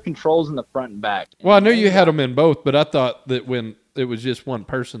 So you have controls in the front and back. Well, I knew you had them in both, but I thought that when it was just one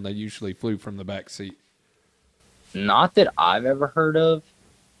person, they usually flew from the back seat. Not that I've ever heard of,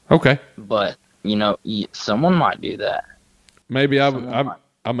 Okay. but, someone might do that. Maybe Someone might.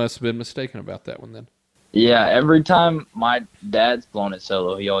 I must have been mistaken about that one then. Yeah, every time my dad's flown it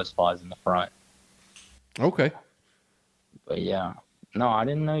solo, he always flies in the front. Okay. But yeah, no, I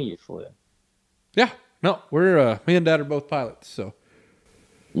didn't know you flew. Yeah. No, we're me and Dad are both pilots, so.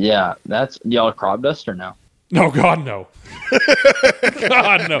 Yeah, that's y'all a crop duster now. No, God, no.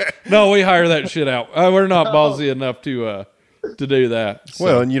 God, no. No, we hire that shit out. We're not ballsy enough to do that. So.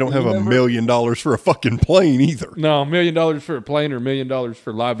 Well, and you don't have $1 million for a fucking plane either. No, $1 million for a plane or $1 million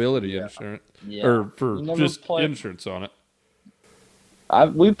for liability insurance. Yeah. Or for You never just play- insurance on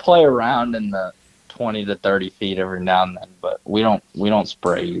it. We play around in the 20 to 30 feet every now and then, but we don't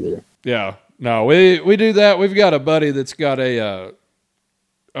spray either. Yeah. No, we do that. We've got a buddy that's got a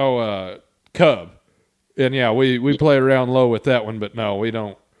Cub. And yeah, we play around low with that one, but no, we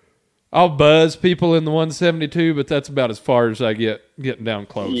don't I'll buzz people in the 172, but that's about as far as I get getting down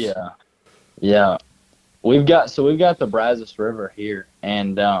close. Yeah. We've got the Brazos River here,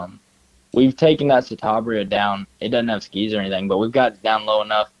 and we've taken that Satabria down. It doesn't have skis or anything, but we've got it down low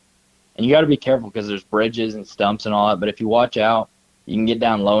enough. And you got to be careful because there's bridges and stumps and all that. But if you watch out, you can get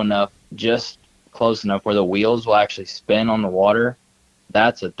down low enough, just close enough where the wheels will actually spin on the water.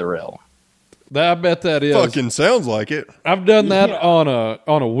 That's a thrill. I bet that is. Fucking sounds like it. I've done that on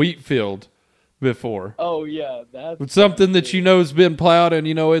a wheat field before. Oh yeah, that's With something that you know has been plowed and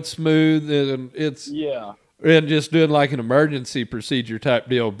you know it's smooth and it's and just doing like an emergency procedure type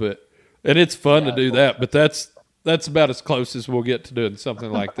deal. And it's fun to do that. But that's about as close as we'll get to doing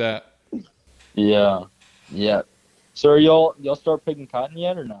something like that. Yeah. So are y'all start picking cotton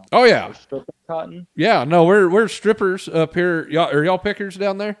yet or no? Oh yeah, Or stripping cotton. yeah. No, we're strippers up here. Are y'all pickers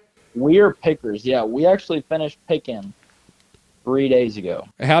down there? We are pickers. Yeah, we actually finished picking 3 days ago.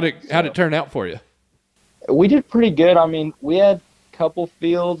 How'd it turn out for you? We did pretty good. I mean, we had a couple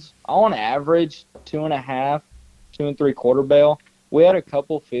fields on average 2.5, 2 3/4 bale. We had a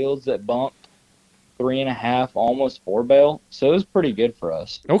couple fields that bumped 3.5, almost 4 bale. So it was pretty good for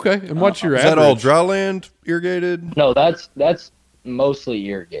us. Okay, and what's your Is average? that all dry land irrigated? No, that's mostly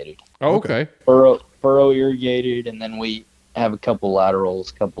irrigated. Oh, okay. Furrow irrigated, and then we have a couple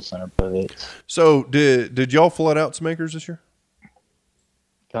laterals, couple center pivots. So did y'all flood out some acres this year?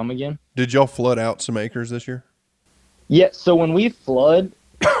 Come again? Did y'all flood out some acres this year? Yeah, so when we flood,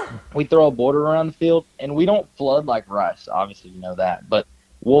 we throw a border around the field, and we don't flood like rice. Obviously, you know that. But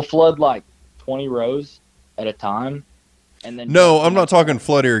we'll flood like 20 rows at a time. And then No, I'm not talking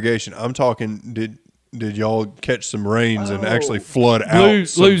flood irrigation. I'm talking did y'all catch some rains and actually flood out?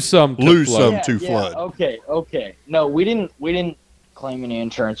 Lose some to flood. to flood. Okay. No, we didn't claim any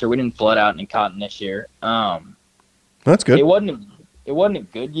insurance or we didn't flood out any cotton this year. That's good. It wasn't a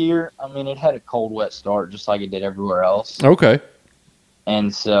good year. I mean, it had a cold, wet start just like it did everywhere else. Okay.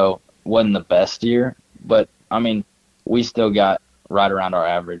 And so it wasn't the best year, but I mean, we still got right around our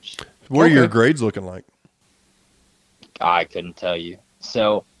average. What are your grades looking like? I couldn't tell you.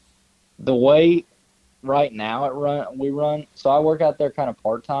 So the way right now we run, so I work out there kind of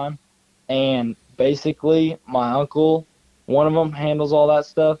part-time, and basically my uncle, one of them handles all that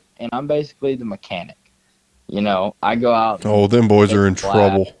stuff, and I'm basically the mechanic. You know, I go out. Oh, them boys are in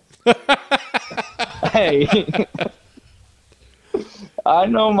trouble. Hey, I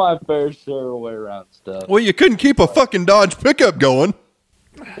know my fair share of way around stuff. Well, you couldn't keep a fucking Dodge pickup going.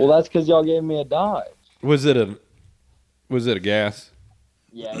 Well, that's because y'all gave me a Dodge. Was it a gas?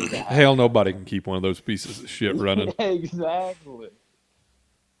 Yeah, exactly. Hell, nobody can keep one of those pieces of shit running. Exactly.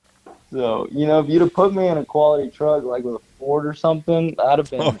 So, you know, if you'd have put me in a quality truck, like with a Ford or something, I'd have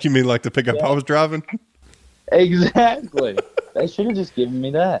been. Oh, you mean like the pickup I was driving? Exactly. They should have just given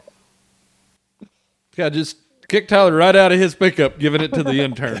me that. Yeah, just kick Tyler right out of his pickup, giving it to the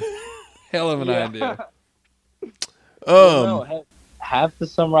intern. Hell of an idea. No, half the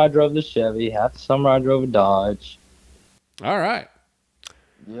summer I drove the Chevy, half the summer I drove a Dodge. All right.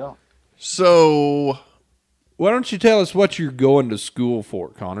 Yeah. So, Why don't you tell us what you're going to school for,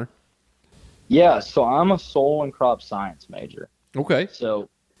 Connor? Yeah, so I'm a soil and crop science major. Okay. So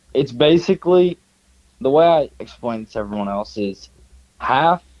it's basically, the way I explain it to everyone else is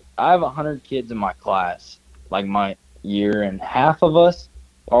I have 100 kids in my class, like my year, and half of us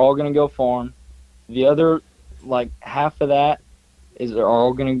are all going to go farm. The other, like half of that are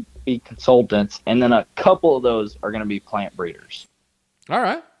all going to be consultants, and then a couple of those are going to be plant breeders. All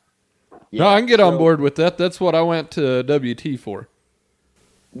right. Yeah, No, I can get on so- board with that. That's what I went to WT for.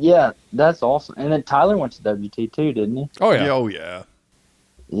 Yeah, that's awesome. And then Tyler went to WT too, didn't he? Oh, yeah. oh yeah.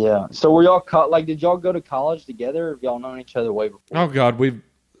 Yeah. So were y'all did y'all go to college together, or have y'all known each other way before? Oh, God.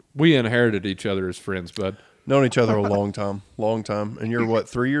 We inherited each other as friends, bud. Known each other a long time. And you're what,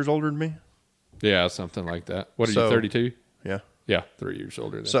 3 years older than me? Yeah, something like that. What are So- you, 32? Yeah. Yeah, 3 years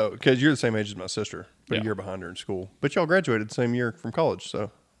older than So, because you're the same age as my sister, but Yeah. a year behind her in school. But y'all graduated the same year from college,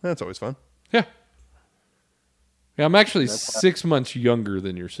 so that's always fun. Yeah. Yeah, I'm actually 6 months younger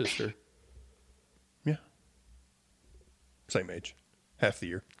than your sister. Yeah. Same age. Half the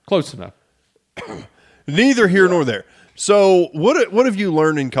year. Close enough. Neither here nor there. So, what have you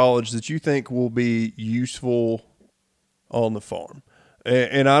learned in college that you think will be useful on the farm?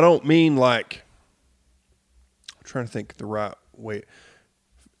 And I don't mean like, I'm trying to think the right way.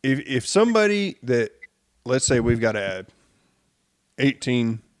 If somebody that, let's say we've got a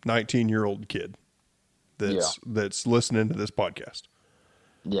 18, 19-year-old kid that's listening to this podcast.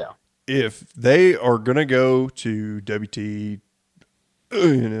 Yeah. If they are going to go to WT,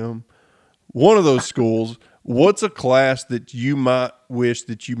 one of those schools, what's a class that you might wish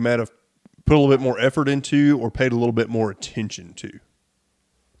that you might have put a little bit more effort into or paid a little bit more attention to?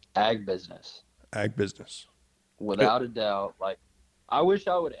 Ag business. Ag business. Without a doubt. Like, I wish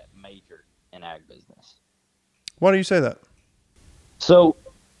I would have majored in ag business. Why do you say that? So,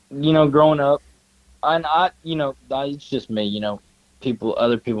 growing up, and it's just me,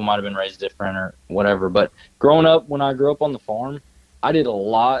 other people might have been raised different or whatever, but growing up, when I grew up on the farm, I did a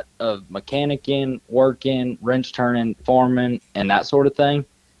lot of mechanicing, working, wrench turning, farming, and that sort of thing.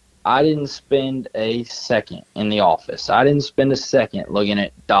 I didn't spend a second in the office. I didn't spend a second looking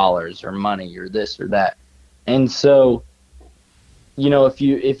at dollars or money or this or that. And so, if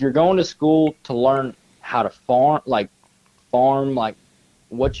you're going to school to learn how to farm,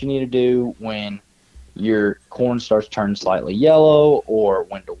 what you need to do when your corn starts turning slightly yellow or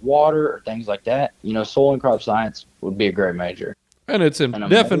when to water or things like that, soil and crop science would be a great major. And it's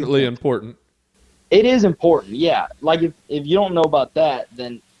definitely important. It is important, yeah. Like, if you don't know about that,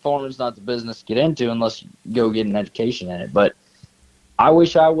 then farming's not the business to get into unless you go get an education in it. But I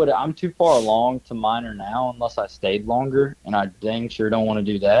wish I would. I'm too far along to minor now unless I stayed longer, and I dang sure don't want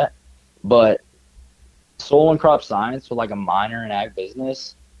to do that. But soil and crop science with like a minor in ag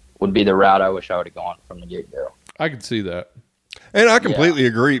business would be the route I wish I would have gone from the get-go. I could see that. And I completely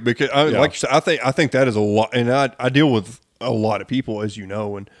agree because, like you said, I think that is a lot. And I deal with a lot of people, as you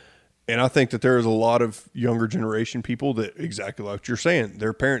know, and I think that there is a lot of younger generation people that, exactly like you're saying,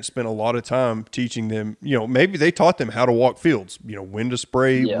 their parents spent a lot of time teaching them, maybe they taught them how to walk fields, when to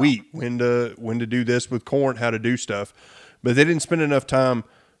spray wheat, when to do this with corn, how to do stuff, but they didn't spend enough time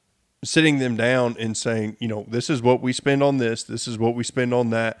sitting them down and saying, this is what we spend on this is what we spend on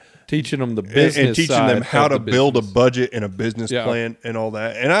that. Teaching them the business and teaching side them how to of the build a business. budget and a business plan and all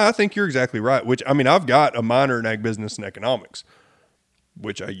that. And I think you're exactly right, which, I've got a minor in ag business and economics,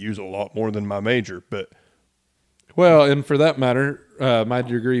 which I use a lot more than my major, but. Well, and for that matter, my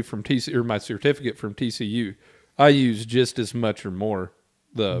degree from TCU, or my certificate from TCU, I use just as much or more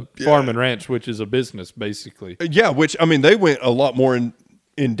the farm and ranch, which is a business basically. Yeah. Which, they went a lot more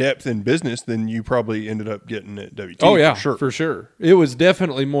in depth in business than you probably ended up getting at WT. Oh yeah, for sure. It was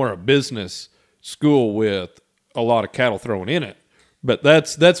definitely more a business school with a lot of cattle thrown in it. But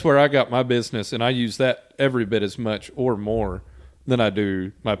that's where I got my business, and I use that every bit as much or more than I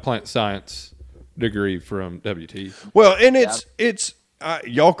do my plant science degree from WT. Well, and it's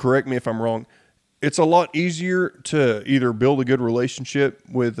y'all correct me if I'm wrong. It's a lot easier to either build a good relationship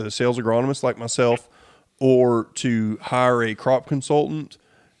with a sales agronomist like myself or to hire a crop consultant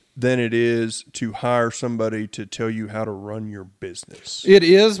than it is to hire somebody to tell you how to run your business. It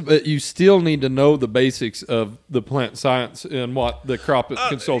is, but you still need to know the basics of the plant science and what the crop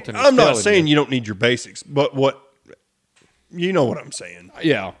consultant is I'm not telling saying you don't need your basics, but you know what I'm saying.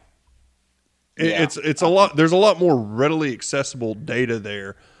 Yeah. It's a lot. There's a lot more readily accessible data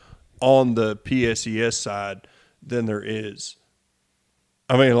there on the PSES side than there is.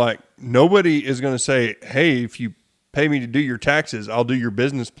 Nobody is going to say, hey, if you pay me to do your taxes, I'll do your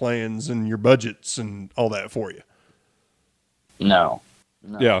business plans and your budgets and all that for you. No.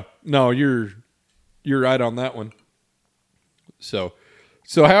 Yeah. No, you're right on that one. So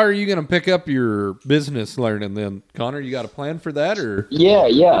how are you going to pick up your business learning then, Connor? You got a plan for that, or?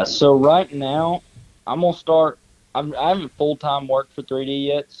 Yeah. So right now, I'm gonna start. I haven't full-time worked for 3D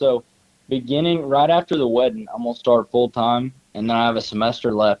yet. So beginning right after the wedding, I'm gonna start full-time, and then I have a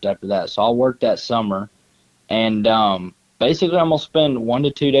semester left after that. So I'll work that summer, and basically I'm gonna spend 1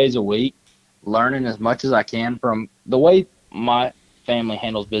 to 2 days a week learning as much as I can from the way my family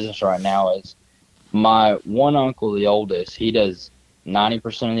handles business right now. Is my one uncle, the oldest, he does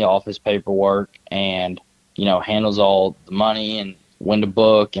 90% of the office paperwork and, handles all the money and when to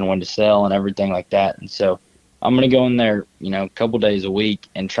book and when to sell and everything like that. And so I'm going to go in there, a couple days a week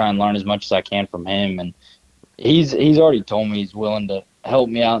and try and learn as much as I can from him. And he's already told me he's willing to help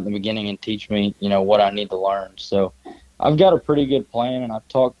me out in the beginning and teach me, what I need to learn. So I've got a pretty good plan, and I've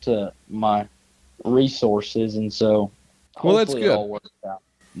talked to my resources. And so well, that's hopefully good. it all works out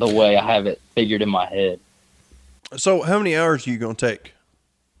the way I have it figured in my head. So how many hours are you going to take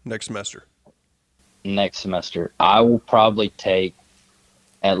next semester? Next semester, I will probably take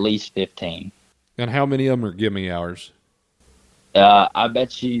at least 15. And how many of them are gimme hours? I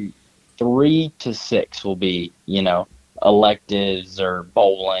bet you 3 to 6 will be, electives or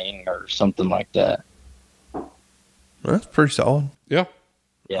bowling or something like that. That's pretty solid. Yeah.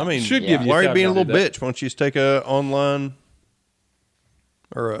 Yeah. Should give you why are you time being a to do little that. bitch? Why don't you just take a online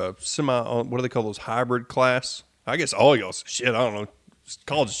or a what do they call those, hybrid class? I guess all y'all's shit. I don't know.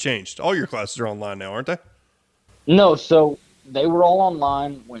 College has changed. All your classes are online now, aren't they? No, so they were all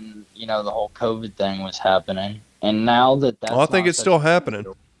online when, the whole COVID thing was happening. And now that's I think not it's still happening.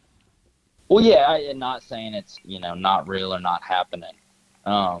 Well, yeah, I'm not saying it's, not real or not happening.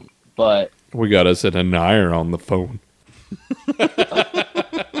 But We got us an Annier on the phone.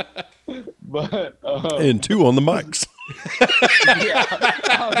 And 2 on the mics. yeah,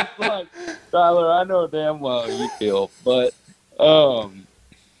 I was like, Tyler, I know damn well you feel, but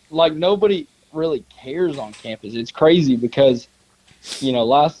like nobody really cares on campus. It's crazy because,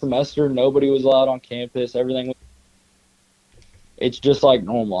 last semester nobody was allowed on campus. It's just like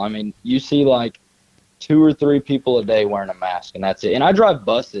normal. I mean, you see like 2 or 3 people a day wearing a mask, and that's it. And I drive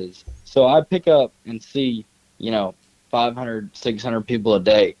buses, so I pick up and see, 500, 600 people a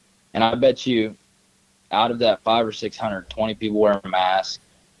day. And I bet you out of that 500 or 600, 20 people wearing a mask.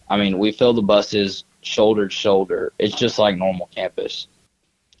 I mean, we fill the buses shoulder to shoulder. It's just like normal campus.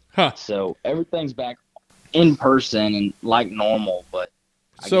 Huh. So everything's back in person and like normal, but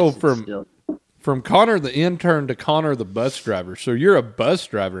I So guess it's still... From Connor the intern to Connor the bus driver. So you're a bus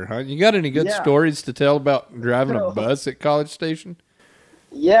driver, huh? You got any good Yeah. stories to tell about driving a No. bus at College Station?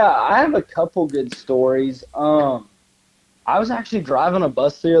 Yeah, I have a couple good stories. I was actually driving a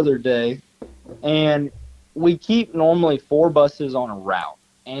bus the other day, and we keep normally 4 buses on a route.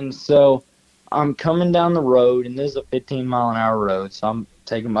 And so I'm coming down the road, and this is a 15-mile-an-hour road, so I'm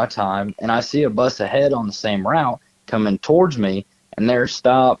taking my time, and I see a bus ahead on the same route coming towards me, and there's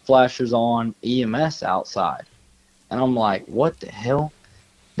stop, flashers on, EMS outside. And I'm like, what the hell?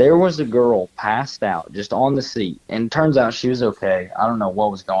 There was a girl passed out just on the seat, and it turns out she was okay. I don't know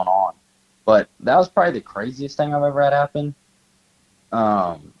what was going on, but that was probably the craziest thing I've ever had happen.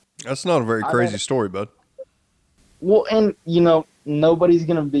 That's not a very crazy story, bud. Well, and, nobody's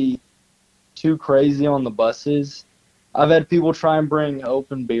going to be too crazy on the buses. I've had people try and bring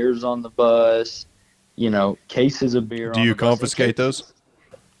open beers on the bus, cases of beer. Do you confiscate those?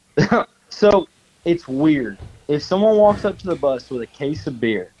 So it's weird. If someone walks up to the bus with a case of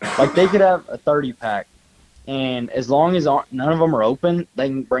beer, like they could have a 30-pack, and as long as none of them are open, they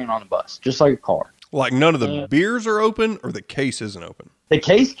can bring it on the bus, just like a car. Like none of the beers are open, or the case isn't open? The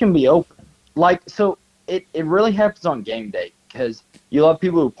case can be open. So it really happens on game day, because you'll have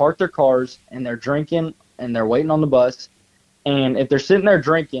people who park their cars and they're drinking and they're waiting on the bus. And if they're sitting there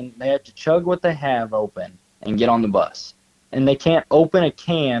drinking, they have to chug what they have open and get on the bus. And they can't open a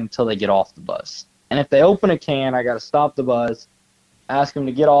can till they get off the bus. And if they open a can, I got to stop the bus, ask them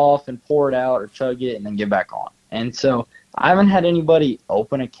to get off and pour it out or chug it and then get back on. And so I haven't had anybody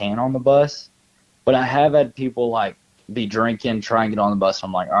open a can on the bus, but I have had people be drinking, try and get on the bus.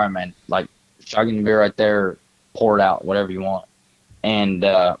 I'm like, all right, man, chugging the beer right there, pour it out, whatever you want. And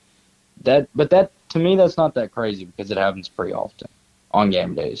that to me, that's not that crazy because it happens pretty often on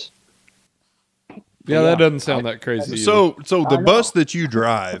game days. Yeah, that doesn't sound that crazy. So the bus that you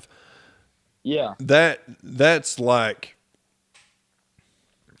drive, yeah, that's like,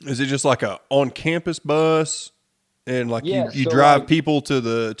 is it just like a on-campus bus, and you drive people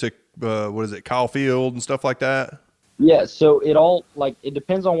to what is it, Kyle Field and stuff like that? Yeah, so it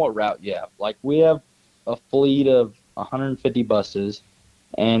depends on what route you have. Like we have a fleet of 150 buses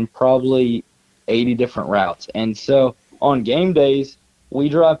and probably 80 different routes. And so on game days, we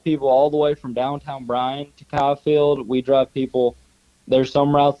drive people all the way from downtown Bryan to Kyle Field. We drive people, there's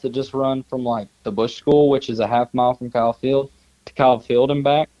some routes that just run from the Bush School, which is a half mile from Kyle Field, to Kyle Field and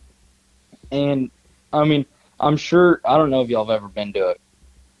back. And I mean, I'm sure, I don't know if y'all have ever been to a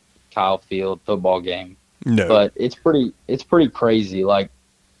Kyle Field football game. No. But it's pretty crazy.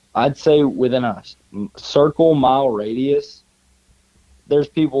 I'd say within a circle mile radius, there's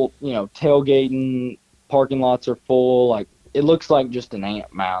people, tailgating, parking lots are full. It looks like just an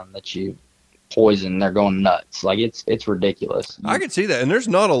ant mound that you poison. They're going nuts. It's ridiculous. I can see that. And there's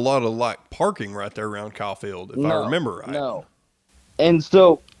not a lot of parking right there around Kyle Field, if I remember right. No. And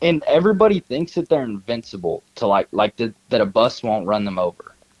so, everybody thinks that they're invincible to that a bus won't run them over.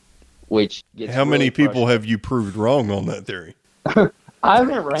 Which gets How many really people have you proved wrong on that theory? I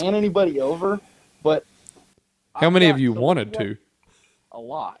haven't ran anybody over, but How many of you wanted to? A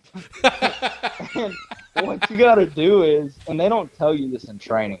lot. And what you got to do is, and they don't tell you this in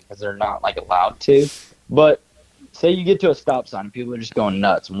training because they're not allowed to, but say you get to a stop sign and people are just going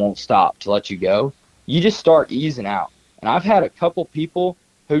nuts and won't stop to let you go, you just start easing out. And I've had a couple people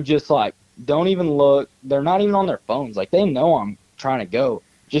who just don't even look, they're not even on their phones. They know I'm trying to go.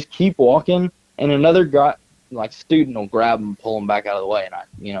 Just keep walking, and another guy, student will grab them, pull them back out of the way, and I,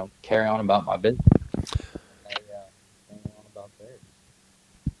 carry on about my business.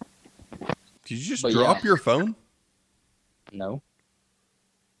 Did you just drop your phone? No.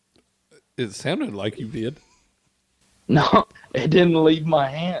 It sounded like you did. No, it didn't leave my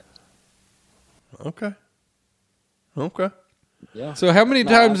hand. Okay. Yeah. So how many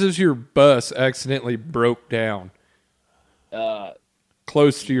Nah. times has your bus accidentally broke down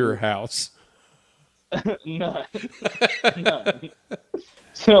close to your house? None. None.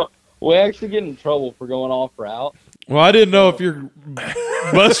 So we actually get in trouble for going off route. Well, I didn't know if your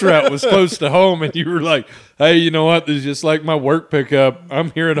bus route was close to home and you were like, hey, you know what? This is just like my work pickup.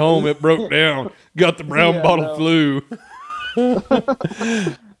 I'm here at home. It broke down. Got the brown Yeah, bottle no. flu.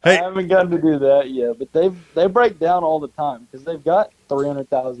 I haven't gotten to do that yet, but they break down all the time because they've got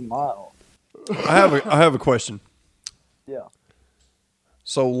 300,000 miles. I have a question. Yeah.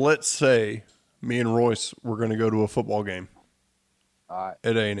 So let's say me and Royce were going to go to a football game All right.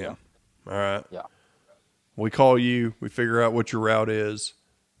 at A&M. All right. Yeah. We call you. We figure out what your route is.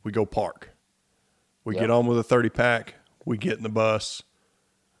 We go park. We Yeah. get on with a 30-pack. We get in the bus.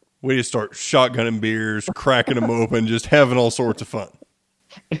 We just start shotgunning beers, cracking them open, just having all sorts of fun.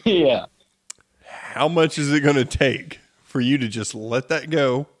 Yeah. How much is it going to take for you to just let that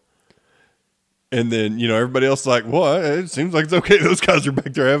go? And then, everybody else is like, well, it seems like it's okay. Those guys are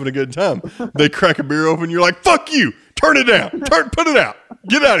back there having a good time. They crack a beer open. You're like, fuck you. Turn it down. Put it out.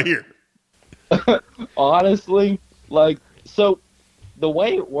 Get out of here. Honestly, so the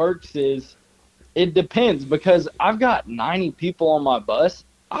way it works is it depends because I've got 90 people on my bus.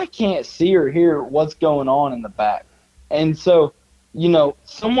 I can't see or hear what's going on in the back. And so,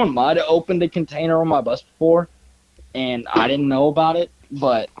 someone might have opened a container on my bus before and I didn't know about it,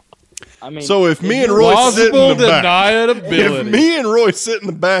 but I mean, So if me and Royce sit Plausible in the back, deniability. if me and Royce sit in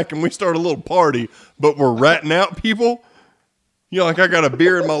the back and we start a little party, but we're ratting out people, like I got a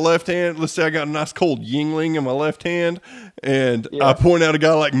beer in my left hand. Let's say I got a nice cold Yingling in my left hand, and Yeah. I point out a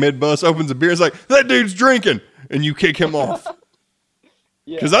guy like mid-bus, opens a beer, it's like, that dude's drinking, and you kick him off.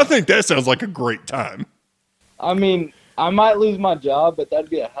 yeah. Because I think that sounds like a great time. I mean, I might lose my job, but that'd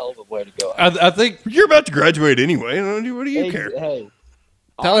be a hell of a way to go. I think, You're about to graduate anyway. What do you care? Hey,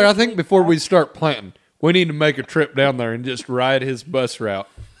 Tyler, I think before we start planting, we need to make a trip down there and just ride his bus route.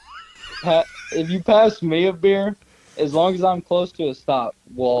 if you pass me a beer, as long as I'm close to a stop,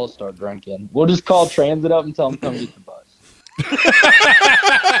 we'll all start drinking. We'll just call transit up and tell them come get the bus.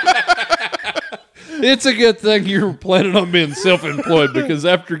 It's a good thing you're planning on being self-employed because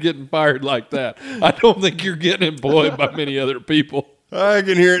after getting fired like that, I don't think you're getting employed by many other people. I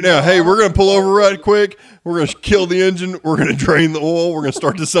can hear it now. Hey, we're going to pull over right quick. We're going to kill the engine. We're going to drain the oil. We're going to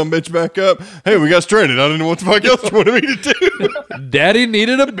start this sumbitch back up. Hey, we got stranded. I don't know what the fuck else you wanted me to do. Daddy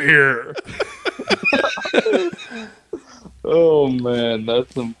needed a beer. Oh man,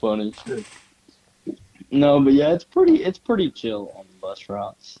 that's some funny shit. No, but yeah, it's pretty chill on the bus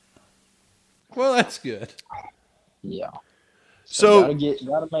routes. Well, that's good. Yeah. So,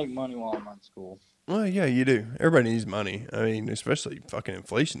 gotta make money while I'm in school. well, yeah, you do. Everybody needs money. I mean, especially fucking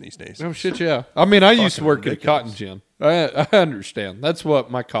inflation these days. Oh, shit, yeah. I mean, I used to Fucking work at a ridiculous. cotton gin. I understand. That's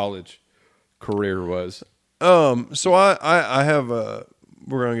what my college career was. So I have we're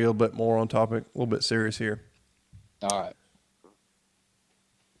going to get a little bit more on topic, a little bit serious here. All right.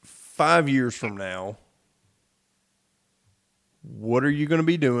 5 years from now, what are you going to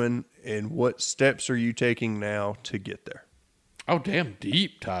be doing and what steps are you taking now to get there? Oh, damn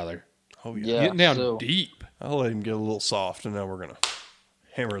deep, Tyler. Oh, yeah. Yeah. Getting down so- deep. I'll let him get a little soft, and now we're going to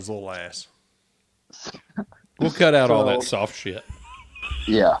hammer his little ass. We'll cut out all So- that soft shit.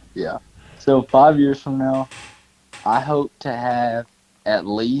 Yeah. So 5 years from now, I hope to have at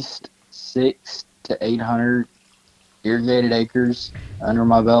least 600 to 800 irrigated acres under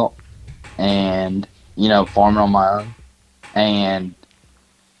my belt, and farming on my own, and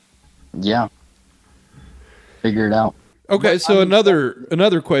yeah, figure it out. Okay, so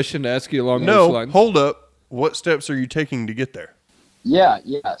another question to ask you along those No, lines. hold up. What steps are you taking to get there? Yeah.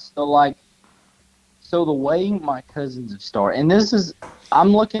 So the way my cousins have started, and I'm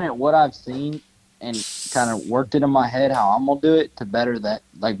looking at what I've seen and kind of worked it in my head how I'm gonna do it to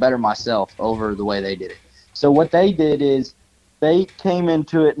better myself over the way they did it. So what they did is they came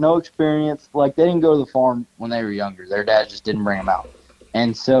into it no experience. Like they didn't go to the farm when they were younger. Their dad just didn't bring them out,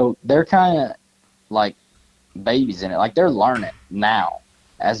 and so they're kind of like babies in it. Like they're learning now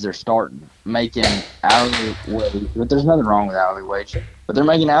as they're starting making hourly wage. But there's nothing wrong with hourly wage. But they're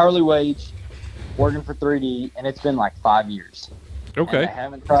making hourly wage, working for 3D, and it's been like 5 years. And Okay. they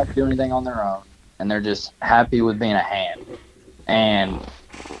haven't tried to do anything on their own, and they're just happy with being a hand. And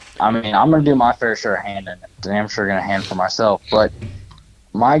I mean, I'm gonna do my fair share of handing. I'm sure gonna hand for myself. But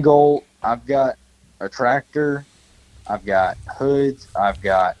my goal, I've got a tractor, I've got hoods, I've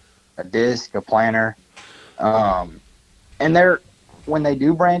got a disc, a planter, and when they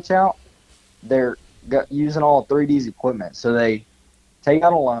do branch out, they're using all 3D's equipment. So they take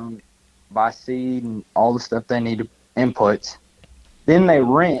out a loan, buy seed and all the stuff they need to inputs, then they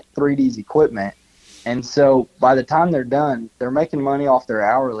rent 3D's equipment. And so by the time they're done, they're making money off their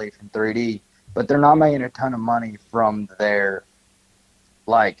hourly from 3D, but they're not making a ton of money from their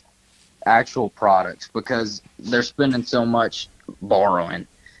like actual products because they're spending so much borrowing.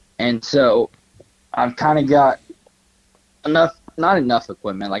 And so I've kind of got not enough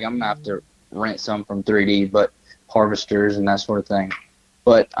equipment. Like I'm gonna have to rent some from 3D, but harvesters and that sort of thing.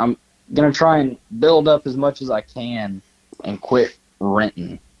 But I'm gonna try and build up as much as I can and quit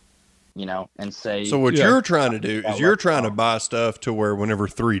renting, and say. So what you're trying to do is you're trying to buy stuff to where whenever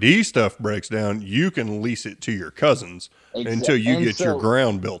 3D stuff breaks down, you can lease it to your cousins until you get your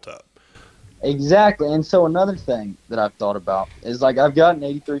ground built up. Exactly. And so another thing that I've thought about is like I've got an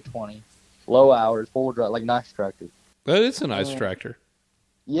 8320, low hours, 4-wheel drive, like nice tractor. But it's a nice tractor.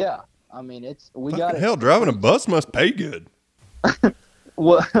 Yeah. I mean, hell, driving a bus must pay good.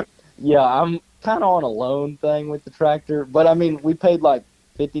 Well, yeah, I'm kind of on a loan thing with the tractor, but I mean, we paid like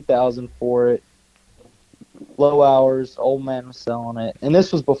 $50,000 for it. Low hours, old man was selling it, and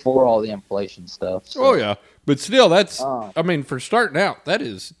this was before all the inflation stuff. So. Oh yeah, but still, that's I mean, for starting out,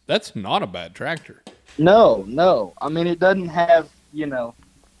 that's not a bad tractor. No. I mean, it doesn't have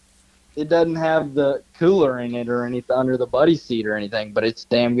it doesn't have the cooler in it or anything under the buddy seat or anything, but it's a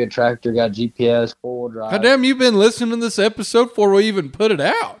damn good tractor. Got GPS, 4-wheel drive. God damn, you've been listening to this episode before we even put it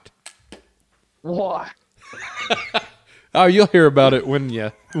out. Why? Oh, you'll hear about it when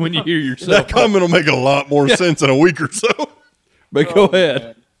you hear yourself. That comment will make a lot more sense in a week or so. But go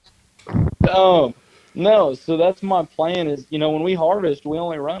ahead. No, so that's my plan is, when we harvest, we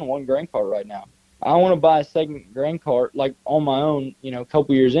only run one grain cart right now. I want to buy a second grain cart, like on my own, a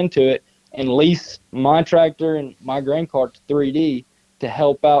couple years into it, and lease my tractor and my grain cart to 3D to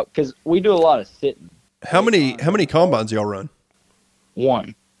help out, because we do a lot of sitting. How many combines y'all run?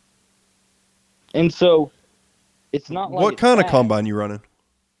 One. And so it's not like what kind of combine you running?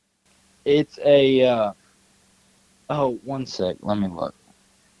 It's a one sec, let me look.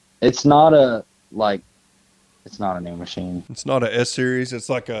 It's not a new machine. It's not a S series. It's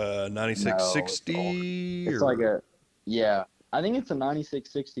like a 9660. No, it's like I think it's a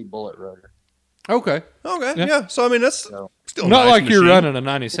 9660 bullet rotor. Okay. Yeah. So I mean, that's still not nice like machine. You're running a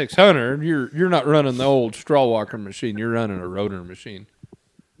 9600. You're not running the old straw walker machine. You're running a rotor machine.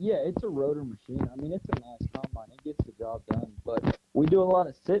 Yeah, it's a rotor machine. I mean, it's a nice combine. It gets the job done. But we do a lot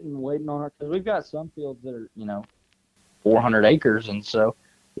of sitting, waiting on our, because we've got some fields that are 400 acres, and so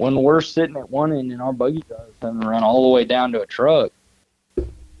when we're sitting at one end and our buggy drivers having to run all the way down to a truck,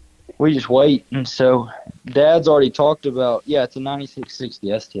 we just wait. And so Dad's already talked about, it's a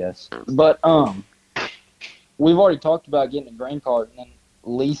 9660 STS. But we've already talked about getting a grain cart and then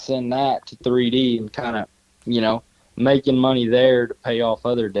leasing that to 3D and kind of, making money there to pay off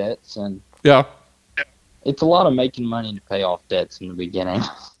other debts. And yeah, it's a lot of making money to pay off debts in the beginning.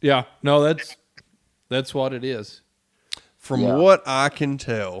 Yeah, no, that's what it is. From what I can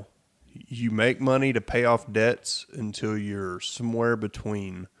tell, you make money to pay off debts until you're somewhere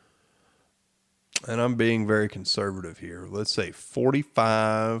between, and I'm being very conservative here, let's say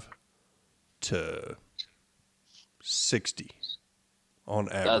 45 to 60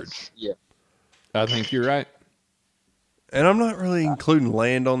 on average. I think you're right. And I'm not really including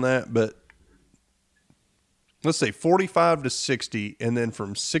land on that, but let's say 45 to 60, and then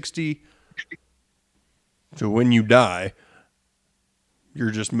from 60 to when you die,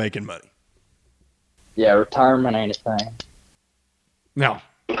 you're just making money. Yeah, retirement ain't a thing. No,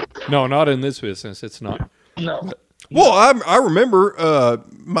 not in this business. It's not. No. Well, I remember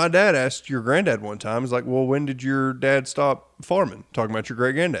my dad asked your granddad one time, he's like, well, when did your dad stop farming? Talking about your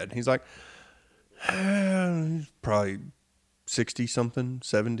great-granddad. He's like, probably 60-something,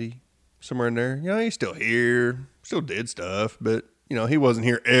 70, somewhere in there. He's still here, still did stuff, but, he wasn't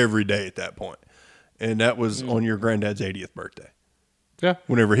here every day at that point. And that was on your granddad's 80th birthday. Yeah.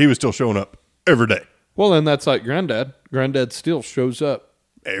 Whenever he was still showing up every day. Well, then that's like Granddad. Granddad still shows up.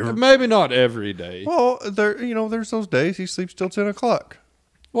 Maybe not every day. Well, there's those days he sleeps till 10 o'clock.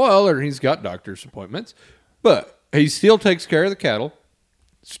 Well, or he's got doctor's appointments. But he still takes care of the cattle.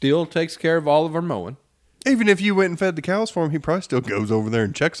 Still takes care of all of our mowing. Even if you went and fed the cows for him, he probably still goes over there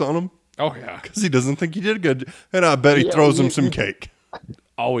and checks on them. Oh, yeah. Because he doesn't think you did a good job. And I bet he throws them some cake.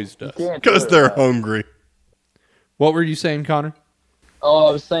 Always does. Because they're hungry. What were you saying, Connor? Oh,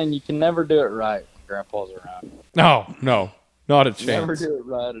 I was saying you can never do it right when Grandpa's around. No. Not a chance. Never do it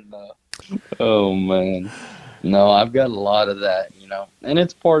right enough. Oh, man. No, I've got a lot of that, And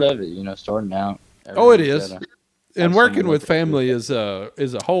it's part of it, starting out. Oh, it is. And working with family is a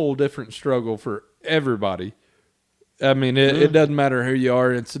whole different struggle for everybody. I mean, it doesn't matter who you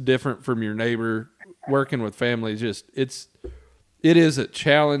are. It's different from your neighbor. Working with family, it's it is a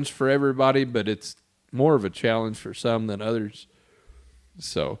challenge for everybody, but it's more of a challenge for some than others.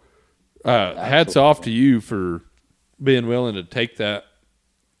 So, hats off to you for being willing to take that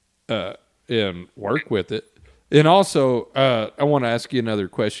and work with it. And also, I want to ask you another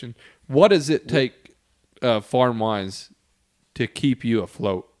question. What does it take farm-wise to keep you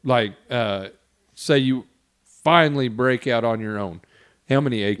afloat? Like, say you finally break out on your own. How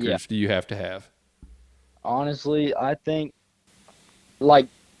many acres do you have to have? Honestly, I think, like,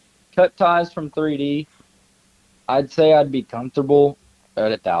 cut ties from 3D, I'd say I'd be comfortable at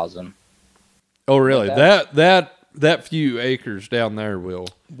 1,000. Oh, really? That few acres down there, Will.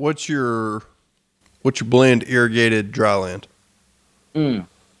 What's your blend irrigated dryland?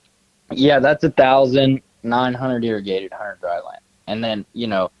 Yeah, that's 1,900 irrigated, 100 dry land. And then,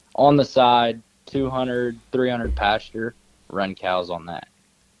 on the side, 200, 300 pasture, run cows on that.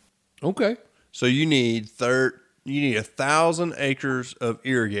 Okay. So you need 1,000 acres of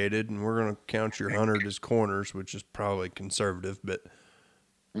irrigated, and we're going to count your 100 as corners, which is probably conservative, but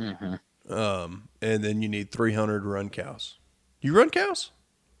and then you need 300 run cows. You run cows?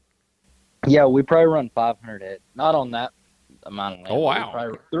 Yeah, we probably run 500 head. Not on that amount of land. Oh,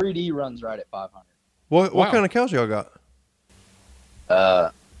 wow. 3D runs right at 500. What kind of cows y'all got?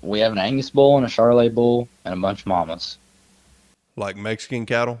 We have an Angus bull and a Charolais bull and a bunch of mamas. Like Mexican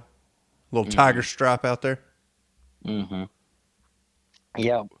cattle? Little tiger stripe out there? Mm-hmm.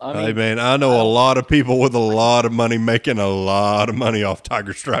 Yeah. Hey, man, I know a lot of people with a lot of money making a lot of money off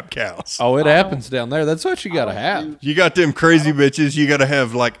tiger stripe cows. Oh, it happens down there. That's what you got to have. You got them crazy bitches. You got to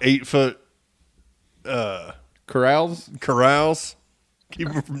have like 8-foot corrals.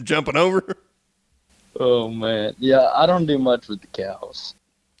 Keep them from jumping over. Oh, man. Yeah, I don't do much with the cows.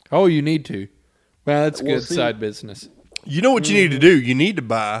 Oh, you need to. Well, that's We'll good see. side business. You know what you need to do? You need to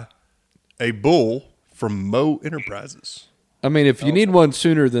buy a bull from Mo Enterprises. I mean, if you need one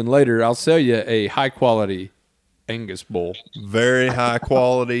sooner than later, I'll sell you a high-quality Angus bull. Very high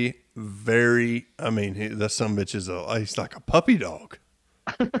quality. That son of a bitch he's like a puppy dog.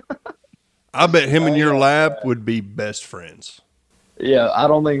 I bet him and your lab would be best friends. Yeah, I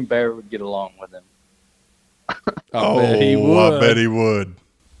don't think Bear would get along with him. I bet he would. I bet he would.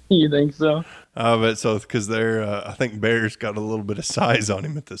 You think so? I bet so, because I think Bear's got a little bit of size on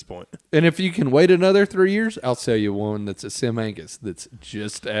him at this point. And if you can wait another 3 years, I'll sell you one that's a Sim Angus that's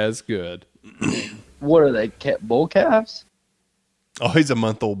just as good. What are they, bull calves? Oh, he's a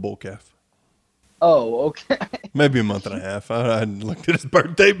month-old bull calf. Oh, okay. Maybe a month and a half. I hadn't looked at his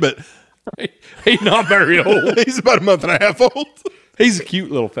birthday, but He's not very old. he's about a month and a half old. He's a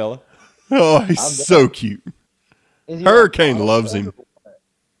cute little fella. Oh, he's so cute. Is he Hurricane bottle loves fed him. or what?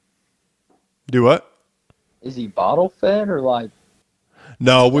 Do what? Is he bottle fed or like?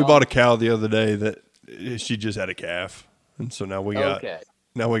 No, we bought a cow the other day that she just had a calf, and so now we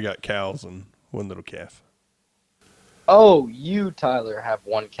got cows and one little calf. Oh, you, Tyler, have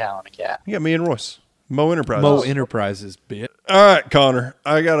one cow and a cat. You got me and Royce. Mo Enterprises. Mo Enterprises, bitch. All right, Connor.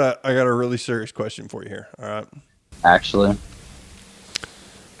 I got a really serious question for you here. All right. Actually,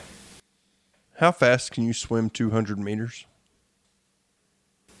 How fast can you swim 200 meters?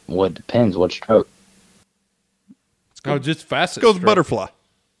 well, it depends what stroke. Oh, just fastest. Go with stroke. butterfly.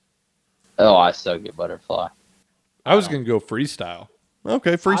 Oh, I suck at butterfly. I was going to go freestyle.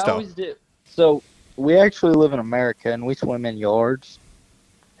 Okay, I freestyle. always do. So we actually live in America and we swim in yards,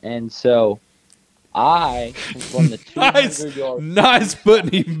 and so I can swim the 200 yard. Nice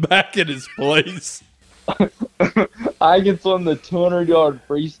putting him back in his place. I can swim the 200 yard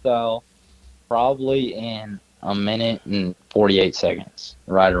freestyle probably in a minute and 48 seconds.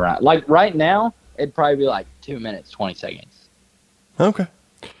 Right around. Like right now, it'd probably be like 2 minutes, 20 seconds. Okay.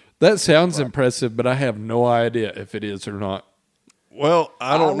 That sounds impressive, but I have no idea if it is or not. Well,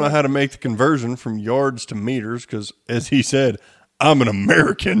 I don't know how to make the conversion from yards to meters because, as he said, I'm an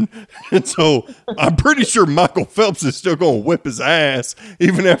American. And so I'm pretty sure Michael Phelps is still going to whip his ass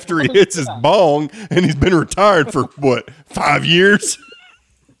even after he hits his bong and he's been retired for, 5 years?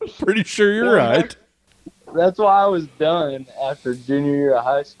 Pretty sure you're right. That's why I was done after junior year of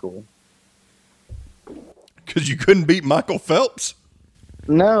high school. Because you couldn't beat Michael Phelps?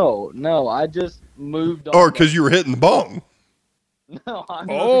 No, I just moved on. Or because you were hitting the bong? No, I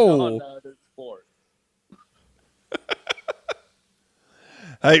moved on to other sports.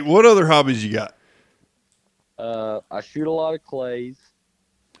 Hey, what other hobbies you got? I shoot a lot of clays.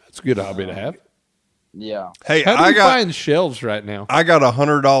 That's a good hobby to have. Yeah. Hey, How do I you got find shells right now? I got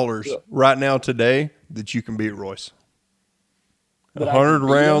 $100 right now today that you can beat Royce. But I 100 can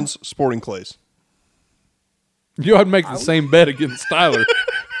beat rounds, sporting clays. You ought to make the same bet against Tyler.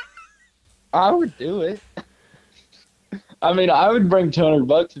 I would do it. I mean, I would bring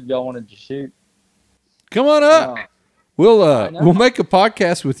 $200 if y'all wanted to shoot. Come on up. Uh, We'll know. we'll make a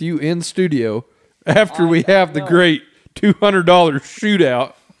podcast with you in studio after we have the know. great $200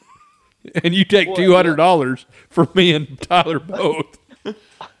 shootout, and you take Well, $200 for me and Tyler both.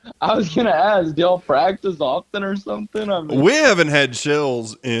 I was gonna ask, do y'all practice often or something? I mean, We haven't had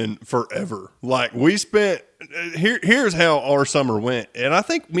shells in forever. Like we spent here's how our summer went. And I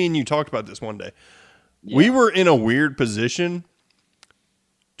think me and you talked about this one day. We were in a weird position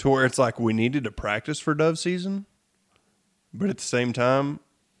to where it's like we needed to practice for dove season, but at the same time,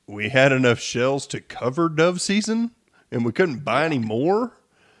 we had enough shells to cover dove season and we couldn't buy any more.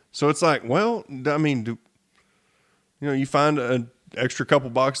 So it's like, well, I mean, you find an extra couple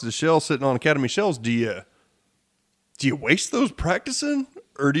boxes of shells sitting on Academy shelves. Do you waste those practicing,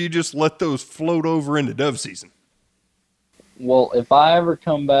 or do you just let those float over into dove season? well, if I ever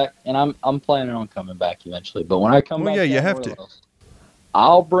come back, and I'm planning on coming back eventually, but when I come Well, back, yeah, you down have to. Royals,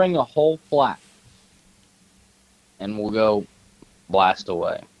 I'll bring a whole flat, and we'll go blast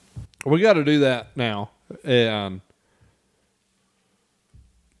away. We got to do that now, and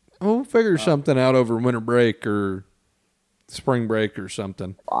we'll figure something out over winter break or spring break or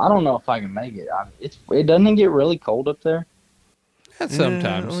something. I don't know if I can make it. It doesn't get really cold up there. And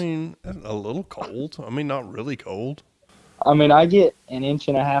sometimes. Yeah, I mean, a little cold. I mean, not really cold. I mean, I get an inch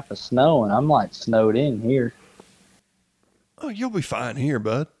and a half of snow, and I'm like snowed in here. Oh, you'll be fine here,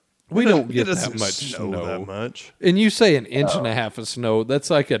 bud. We don't It get that doesn't much snow snow. that much. And you say an inch and a half of snow. That's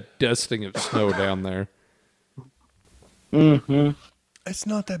like a dusting of snow down there. Mm-hmm. It's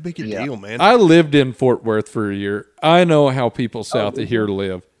not that big a Yeah. deal, man. I lived in Fort Worth for a year. I know how people south of here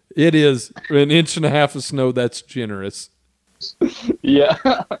live. It is an inch and a half of snow. That's generous. Yeah.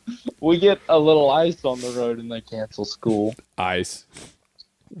 We get a little ice on the road, and they cancel school. Ice.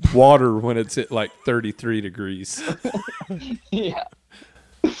 Water when it's at like 33 degrees. Yeah.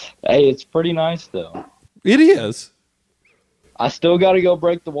 Hey, it's pretty nice, though. It is. I still got to go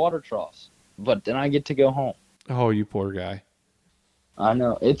break the water troughs, but then I get to go home. Oh, you poor guy. I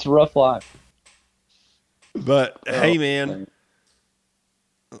know. It's a rough life. But Oh, hey, man,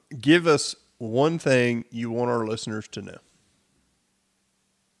 give us one thing you want our listeners to know.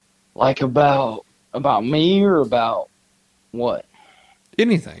 Like about me or about what?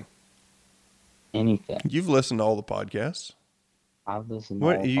 Anything. Anything. You've listened to all the podcasts. I've listened to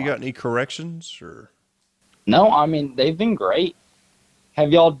What all you five. got any corrections or? No, I mean, they've been great.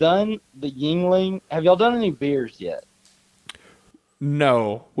 Have y'all done the Yingling? Have y'all done any beers yet?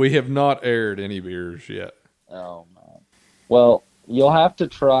 No, we have not aired any beers yet. Oh, man. Well, you'll have to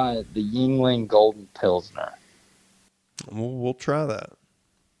try the Yingling Golden Pilsner. We'll try that.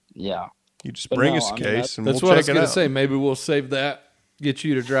 Yeah. You just But bring no, us a I mean, case and That's we'll what I was check it going out. to say. Maybe we'll save that. Get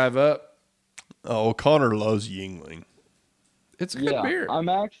you to drive up. Oh, Connor loves Yingling. It's a good Yeah. beer. I'm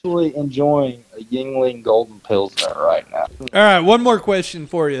actually enjoying a Yingling Golden Pilsner right now. All right, one more question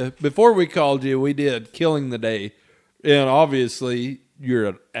for you. Before we called you, we did Killing the Day. And obviously, you're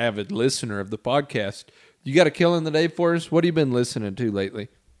an avid listener of the podcast. You got a Killing the Day for us? What have you been listening to lately?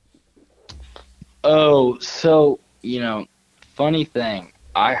 Oh, so, funny thing.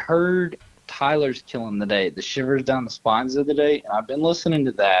 I heard Tyler's Killing the Day, the Shivers Down the Spines of the Day, and I've been listening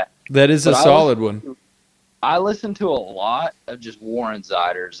to that. That is a But I solid one. I listen to a lot of just Warren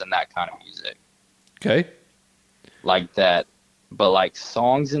Ziders and that kind of music. Okay. Like that. But like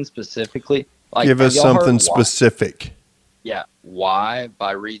songs in specifically. Like, Give have us y'all heard something Why? specific. Yeah. Why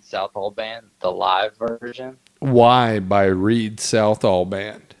by Reed Southall Band, the live version. Why by Reed Southall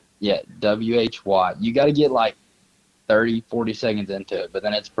Band. Yeah, WHY. You got to get like 30, 40 seconds into it, but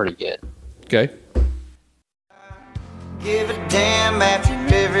then it's pretty good. Okay. Give a damn after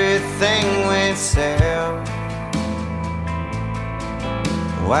everything went south.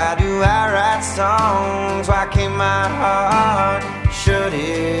 Why do I write songs? Why can't my heart shut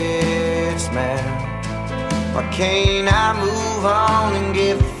its mouth? Why can't I move on and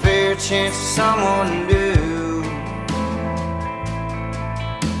give a fair chance to someone new?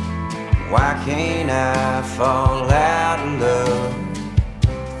 Why can't I fall out of love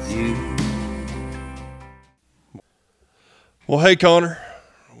with you? Well, hey, Connor,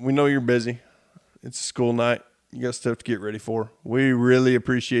 we know you're busy. It's a school night. You got stuff to get ready for. We really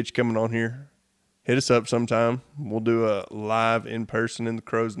appreciate you coming on here. Hit us up sometime. We'll do a live in person in the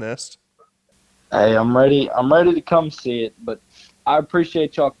Crow's Nest. Hey, I'm ready. I'm ready to come see it, but I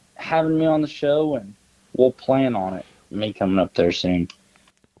appreciate y'all having me on the show, and we'll plan on it. Me coming up there soon.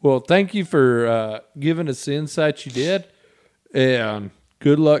 Well, thank you for giving us the insights you did. And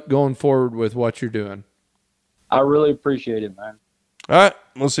good luck going forward with what you're doing. I really appreciate it, man. All right.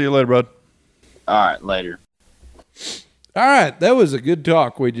 We'll see you later, bud. All right, later. All right, that was a good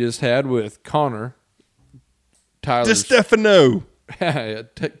talk we just had with Connor. Tyler's DeStefano.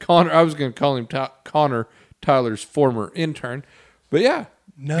 Connor. I was going to call him Connor, Tyler's former intern, but yeah,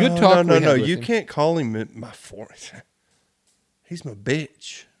 No, good talk. no. You can't call him my former. He's my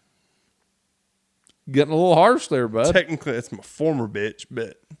bitch. Getting a little harsh there, bud. Technically, that's my former bitch,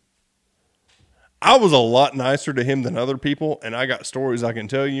 but I was a lot nicer to him than other people, and I got stories I can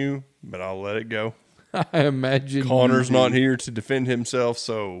tell you, but I'll let it go. I imagine Connor's you do. not here to defend himself,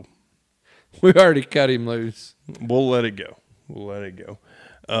 so We already cut him loose. we'll let it go.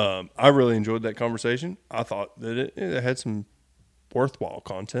 I really enjoyed that conversation. I thought that it had some worthwhile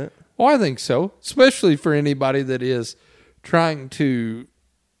content. Well, I think so, especially for anybody that is trying to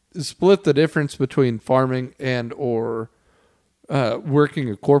split the difference between farming and or working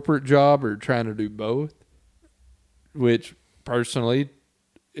a corporate job or trying to do both, which personally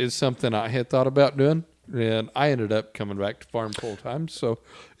is something I had thought about doing, and I ended up coming back to farm full time. So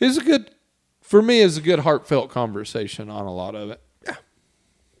it's a good, for me, it's a good heartfelt conversation on a lot of it.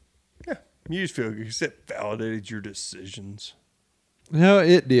 Yeah, you just feel good because it validated your decisions. No,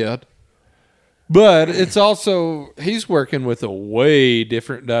 it did. But it's also, he's working with a way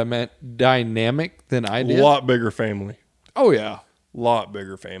different dynamic than I A did. lot bigger family. Oh, yeah. Lot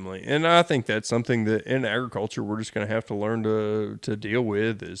bigger family. And I think that's something that in agriculture we're just going to have to learn to deal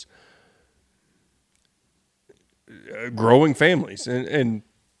with is growing families. And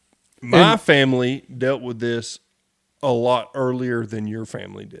my family dealt with this a lot earlier than your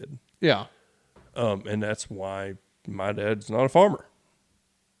family did. Yeah. And that's why my dad's not a farmer.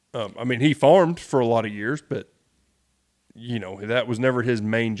 I mean, he farmed for a lot of years, but, you know, that was never his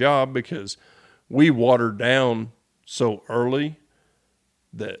main job because we watered down so early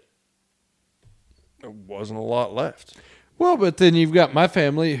that there wasn't a lot left. Well, but then you've got my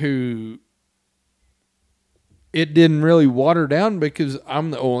family who it didn't really water down because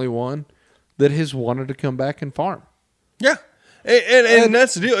I'm the only one that has wanted to come back and farm. Yeah. And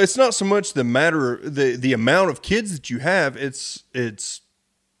that's the deal. It's not so much the matter, the amount of kids that you have, it's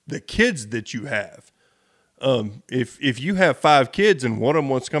the kids that you have. If you have 5 kids and one of them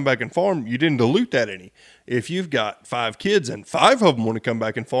wants to come back and farm, you didn't dilute that any. If you've got 5 kids and 5 of them want to come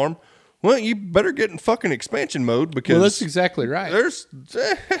back and farm, well, you better get in fucking expansion mode because That's exactly right. there's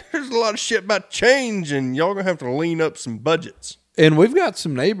a lot of shit about change and y'all gonna have to lean up some budgets. And we've got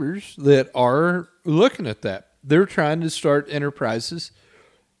some neighbors that are looking at that. They're trying to start enterprises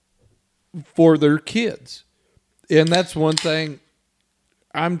for their kids. And that's one thing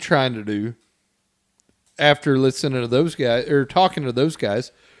I'm trying to do after listening to those guys or talking to those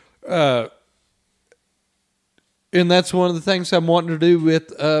guys. And that's one of the things I'm wanting to do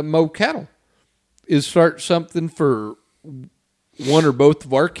with Mo Cattle is start something for one or both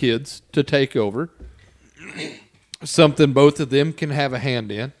of our kids to take over. Something both of them can have a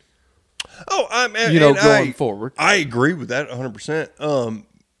hand in. Oh, Going forward. I agree with that 100%.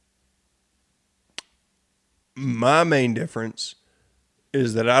 My main difference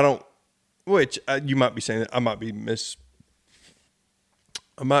is that I don't, which you might be saying that I might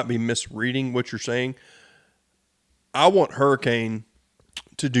be misreading what you're saying. I want Hurricane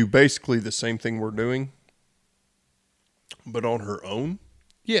to do basically the same thing we're doing, but on her own.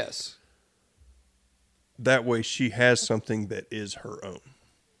 Yes. That way she has something that is her own.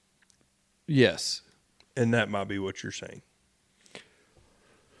 Yes. And that might be what you're saying.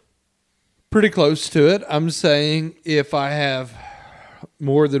 Pretty close to it. I'm saying if I have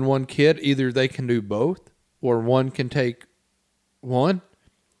more than one kid, either they can do both or one can take one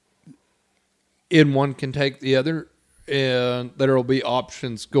and one can take the other, and there will be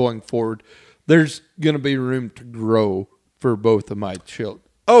options going forward. There's going to be room to grow for both of my children.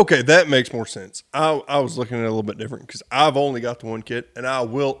 Okay, that makes more sense. I was looking at it a little bit different because I've only got the one kid and I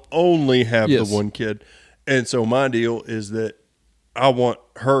will only have Yes. the one kid. And so my deal is that I want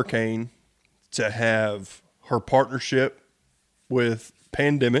Hurricane to have her partnership with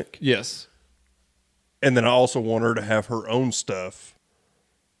Pandemic. Yes. And then I also want her to have her own stuff.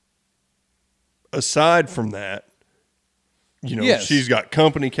 Aside from that, you know, Yes. she's got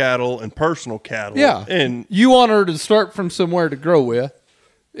company cattle and personal cattle. Yeah. And You want her to start from somewhere to grow with.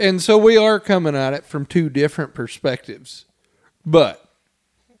 And so we are coming at it from two different perspectives. But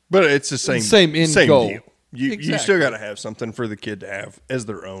it's the same end goal. deal. You Exactly. still got to have something for the kid to have as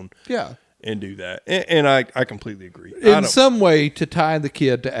their own. yeah. And do that. And I completely agree. In some way to tie the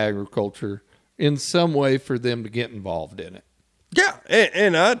kid to agriculture, in some way for them to get involved in it. Yeah.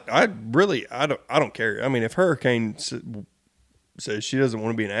 And I really don't care. I mean, if Hurricane says she doesn't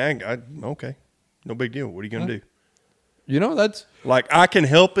want to be an ag, okay. No big deal. What are you going to do? You know, that's Like, I can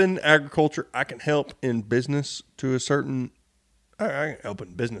help in agriculture. I can help in business to a certain. I can help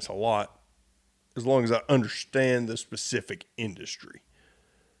in business a lot, as long as I understand the specific industry.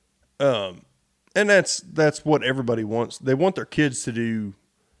 And that's what everybody wants. They want their kids to do.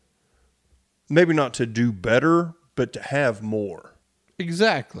 Maybe not to do better, but to have more.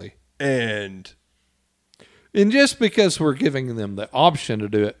 exactly. And just because we're giving them the option to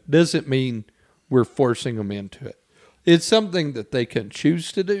do it doesn't mean we're forcing them into it. It's something that they can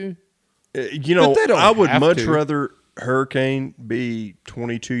choose to do. you know, But they don't I would have much to. rather Hurricane be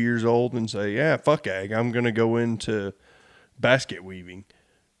 22 years old and say, yeah, fuck ag, I'm going to go into basket weaving.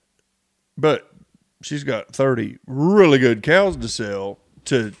 But she's got 30 really good cows to sell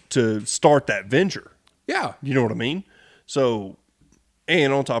to start that venture. Yeah. You know what I mean? So,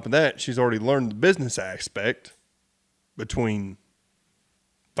 and on top of that, she's already learned the business aspect between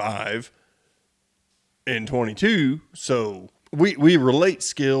 5 and 22. So we relate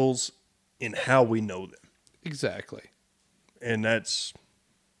skills in how we know them. Exactly. And that's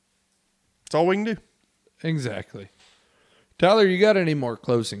all we can do. Exactly. Tyler, you got any more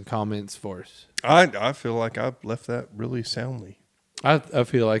closing comments for us? I feel like I've left that really soundly. I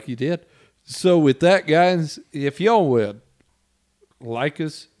feel like you did. So with that, guys, if y'all would like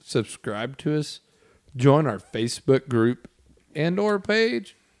us, subscribe to us, join our Facebook group and or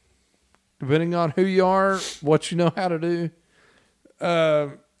page, depending on who you are, what you know how to do.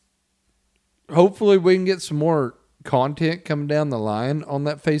 Hopefully we can get some more content coming down the line on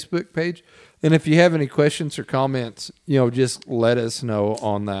that Facebook page. And if you have any questions or comments, just let us know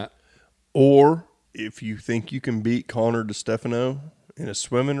on that. Or if you think you can beat Connor DeStefano in a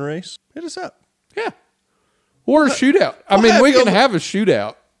swimming race, hit us up. Yeah. Or a shootout. I we'll mean, have we you can on the- have a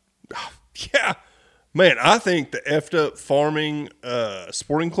shootout. Yeah. Man, I think the effed up farming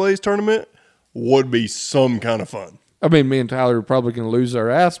sporting clays tournament would be some kind of fun. I mean, me and Tyler are probably going to lose our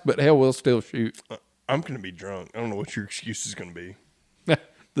ass, but hell, we'll still shoot. I'm going to be drunk. I don't know what your excuse is going to be.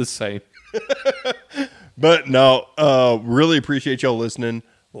 The same. But no, really appreciate y'all listening.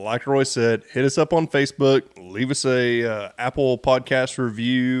 Like Roy said, hit us up on Facebook. Leave us a Apple Podcast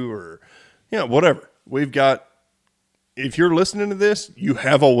review or whatever. We've got. If you're listening to this, you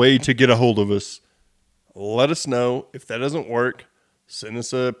have a way to get a hold of us. Let us know. If that doesn't work, send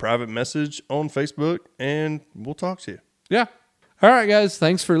us a private message on Facebook, and we'll talk to you. Yeah. All right, guys.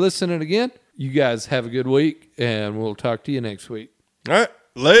 Thanks for listening again. You guys have a good week, and we'll talk to you next week. All right,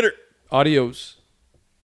 later. Adios.